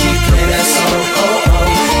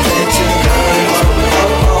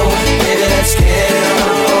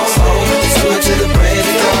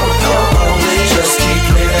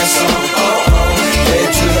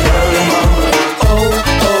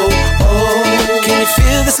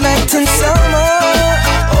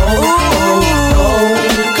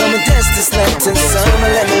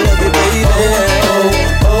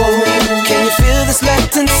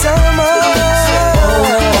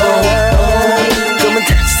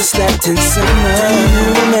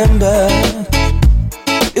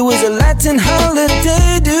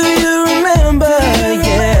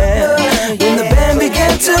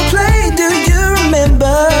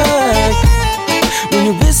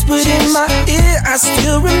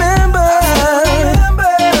 still remember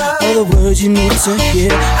all the words you need to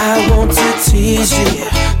hear. I want to tease you,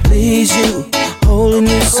 please you, holding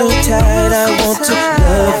you so tight. I want to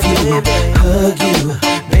love you, hug you,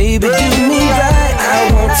 baby, do me right.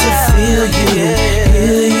 I want to feel you,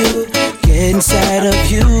 hear you, get inside of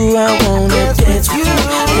you. I wanna dance with you,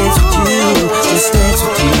 just dance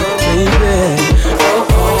with you, baby. Oh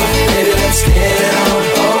oh, baby, let's get on.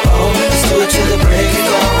 Oh oh, let's do it till the break of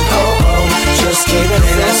dawn. Oh oh, just keep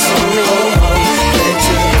playing that song. Oh oh, let it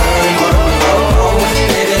to the burning one. Oh oh,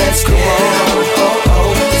 baby, let's get on. Oh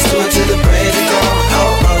oh, let's do it till the break of dawn.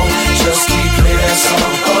 Oh oh, just keep playing that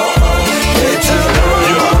song. Oh oh, let it to the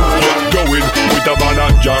burning one. Going with the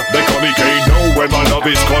Bananja, they call me Kano when my love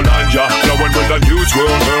is Colanja. Flowing with a news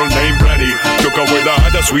world girl named Brenny. Took her with a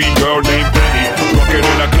other sweet girl named Penny. Rocking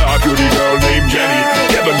in a club, beauty girl named Jenny.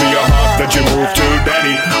 Giving me a heart that you moved to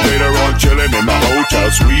Danny. Later on chilling in my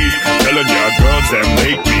hotel suite. Telling ya girls that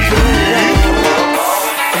make me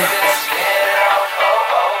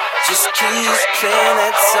just keep playing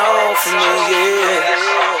that song for me, yeah.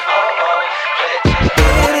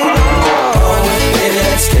 Baby,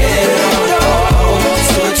 let's get it on. Oh oh, let's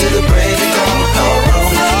do it till the break of dawn. Oh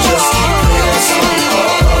oh, just keep playing that song.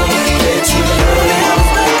 Oh oh, play it till the early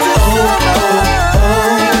morning.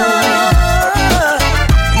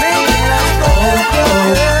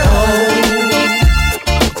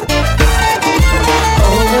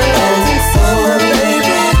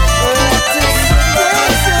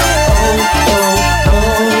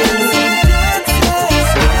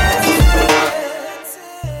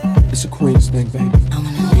 It's a Queen's thing, baby.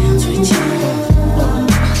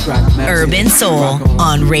 Urban Soul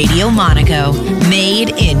on Radio Monaco, made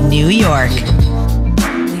in New York.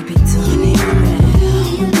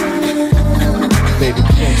 Baby,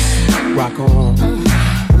 please, rock on.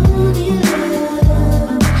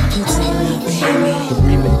 The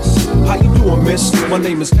remix. How you doing, miss? My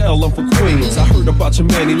name is L, I'm from Queens. I heard about your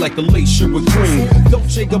man, he like the late sugar cream.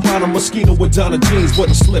 Dolce Gabbana Moschino with Donna jeans, but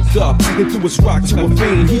he slipped up and threw his rock to a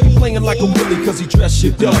fiend. He be playing like a willy cause he dressed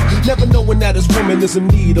shit up, never knowing that his woman is in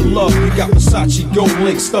need of love. He got Versace, gold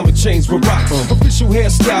link, stomach chains with rocks. Official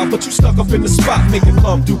hairstyle, but you stuck up in the spot, making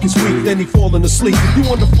love Duke is weak, then he falling asleep. You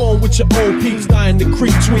on the phone with your old peeps, dying to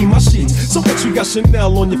creep between my sheets. So what you got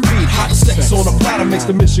Chanel on your feet? Hot sex on a platter makes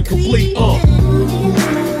the mission complete. I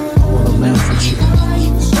wanna laugh with you.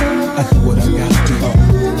 I do what I gotta do. I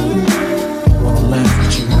wanna laugh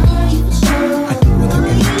with you. I do what I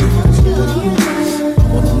gotta do. I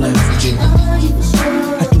wanna laugh with you. I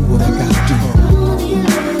do what I gotta do.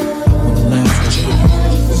 I wanna laugh with you.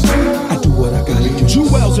 I do what I gotta do.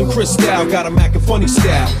 Jewels and Cristal got a Mac and funny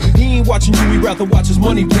style. He ain't watching you, he rather watch his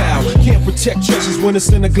money pal. Can't protect treasures when it's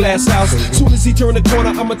in a glass house. Soon as he turn the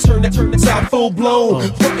corner, I'ma turn that out full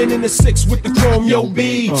blown. Frontin' in the 6 with the chrome, yo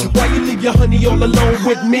B. Why you leave your honey all alone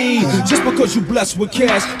with me? Just because you blessed with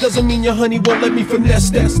cash doesn't mean your honey won't let me finesse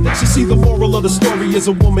that. You see, the moral of the story is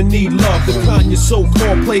a woman need love. The kind your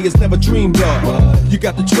so-called players never dreamed of. You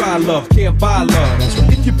got to try love, can't buy love.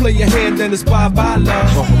 If you play your hand, then it's bye-bye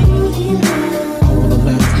love. I wanna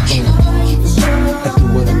laugh with you. I do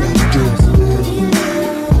what I gotta do.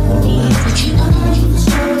 I wanna laugh with you. I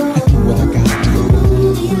do what I gotta do.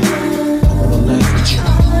 I wanna laugh with you.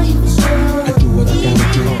 I do what I gotta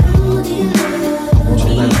do. I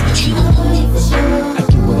wanna laugh with you. I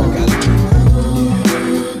do what I gotta do.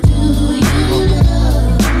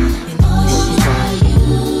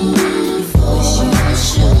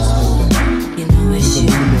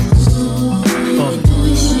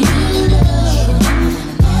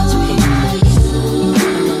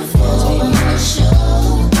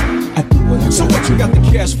 So what, you got the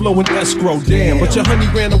cash flow in escrow, damn. But your honey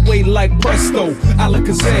ran away like presto,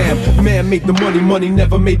 Alakazam. Man made the money, money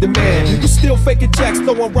never made the man. You still faking jacks,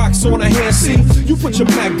 throwing rocks on a hand. See, you put your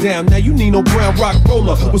Mac down, now you need no brown rock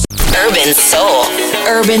roller. Urban Soul.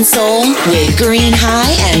 Urban Soul with Green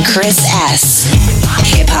High and Chris S.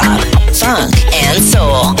 Hip hop, funk, and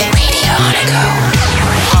soul. Radio Monaco.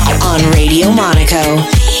 On Radio Monaco.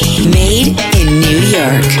 Made in New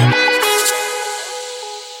York.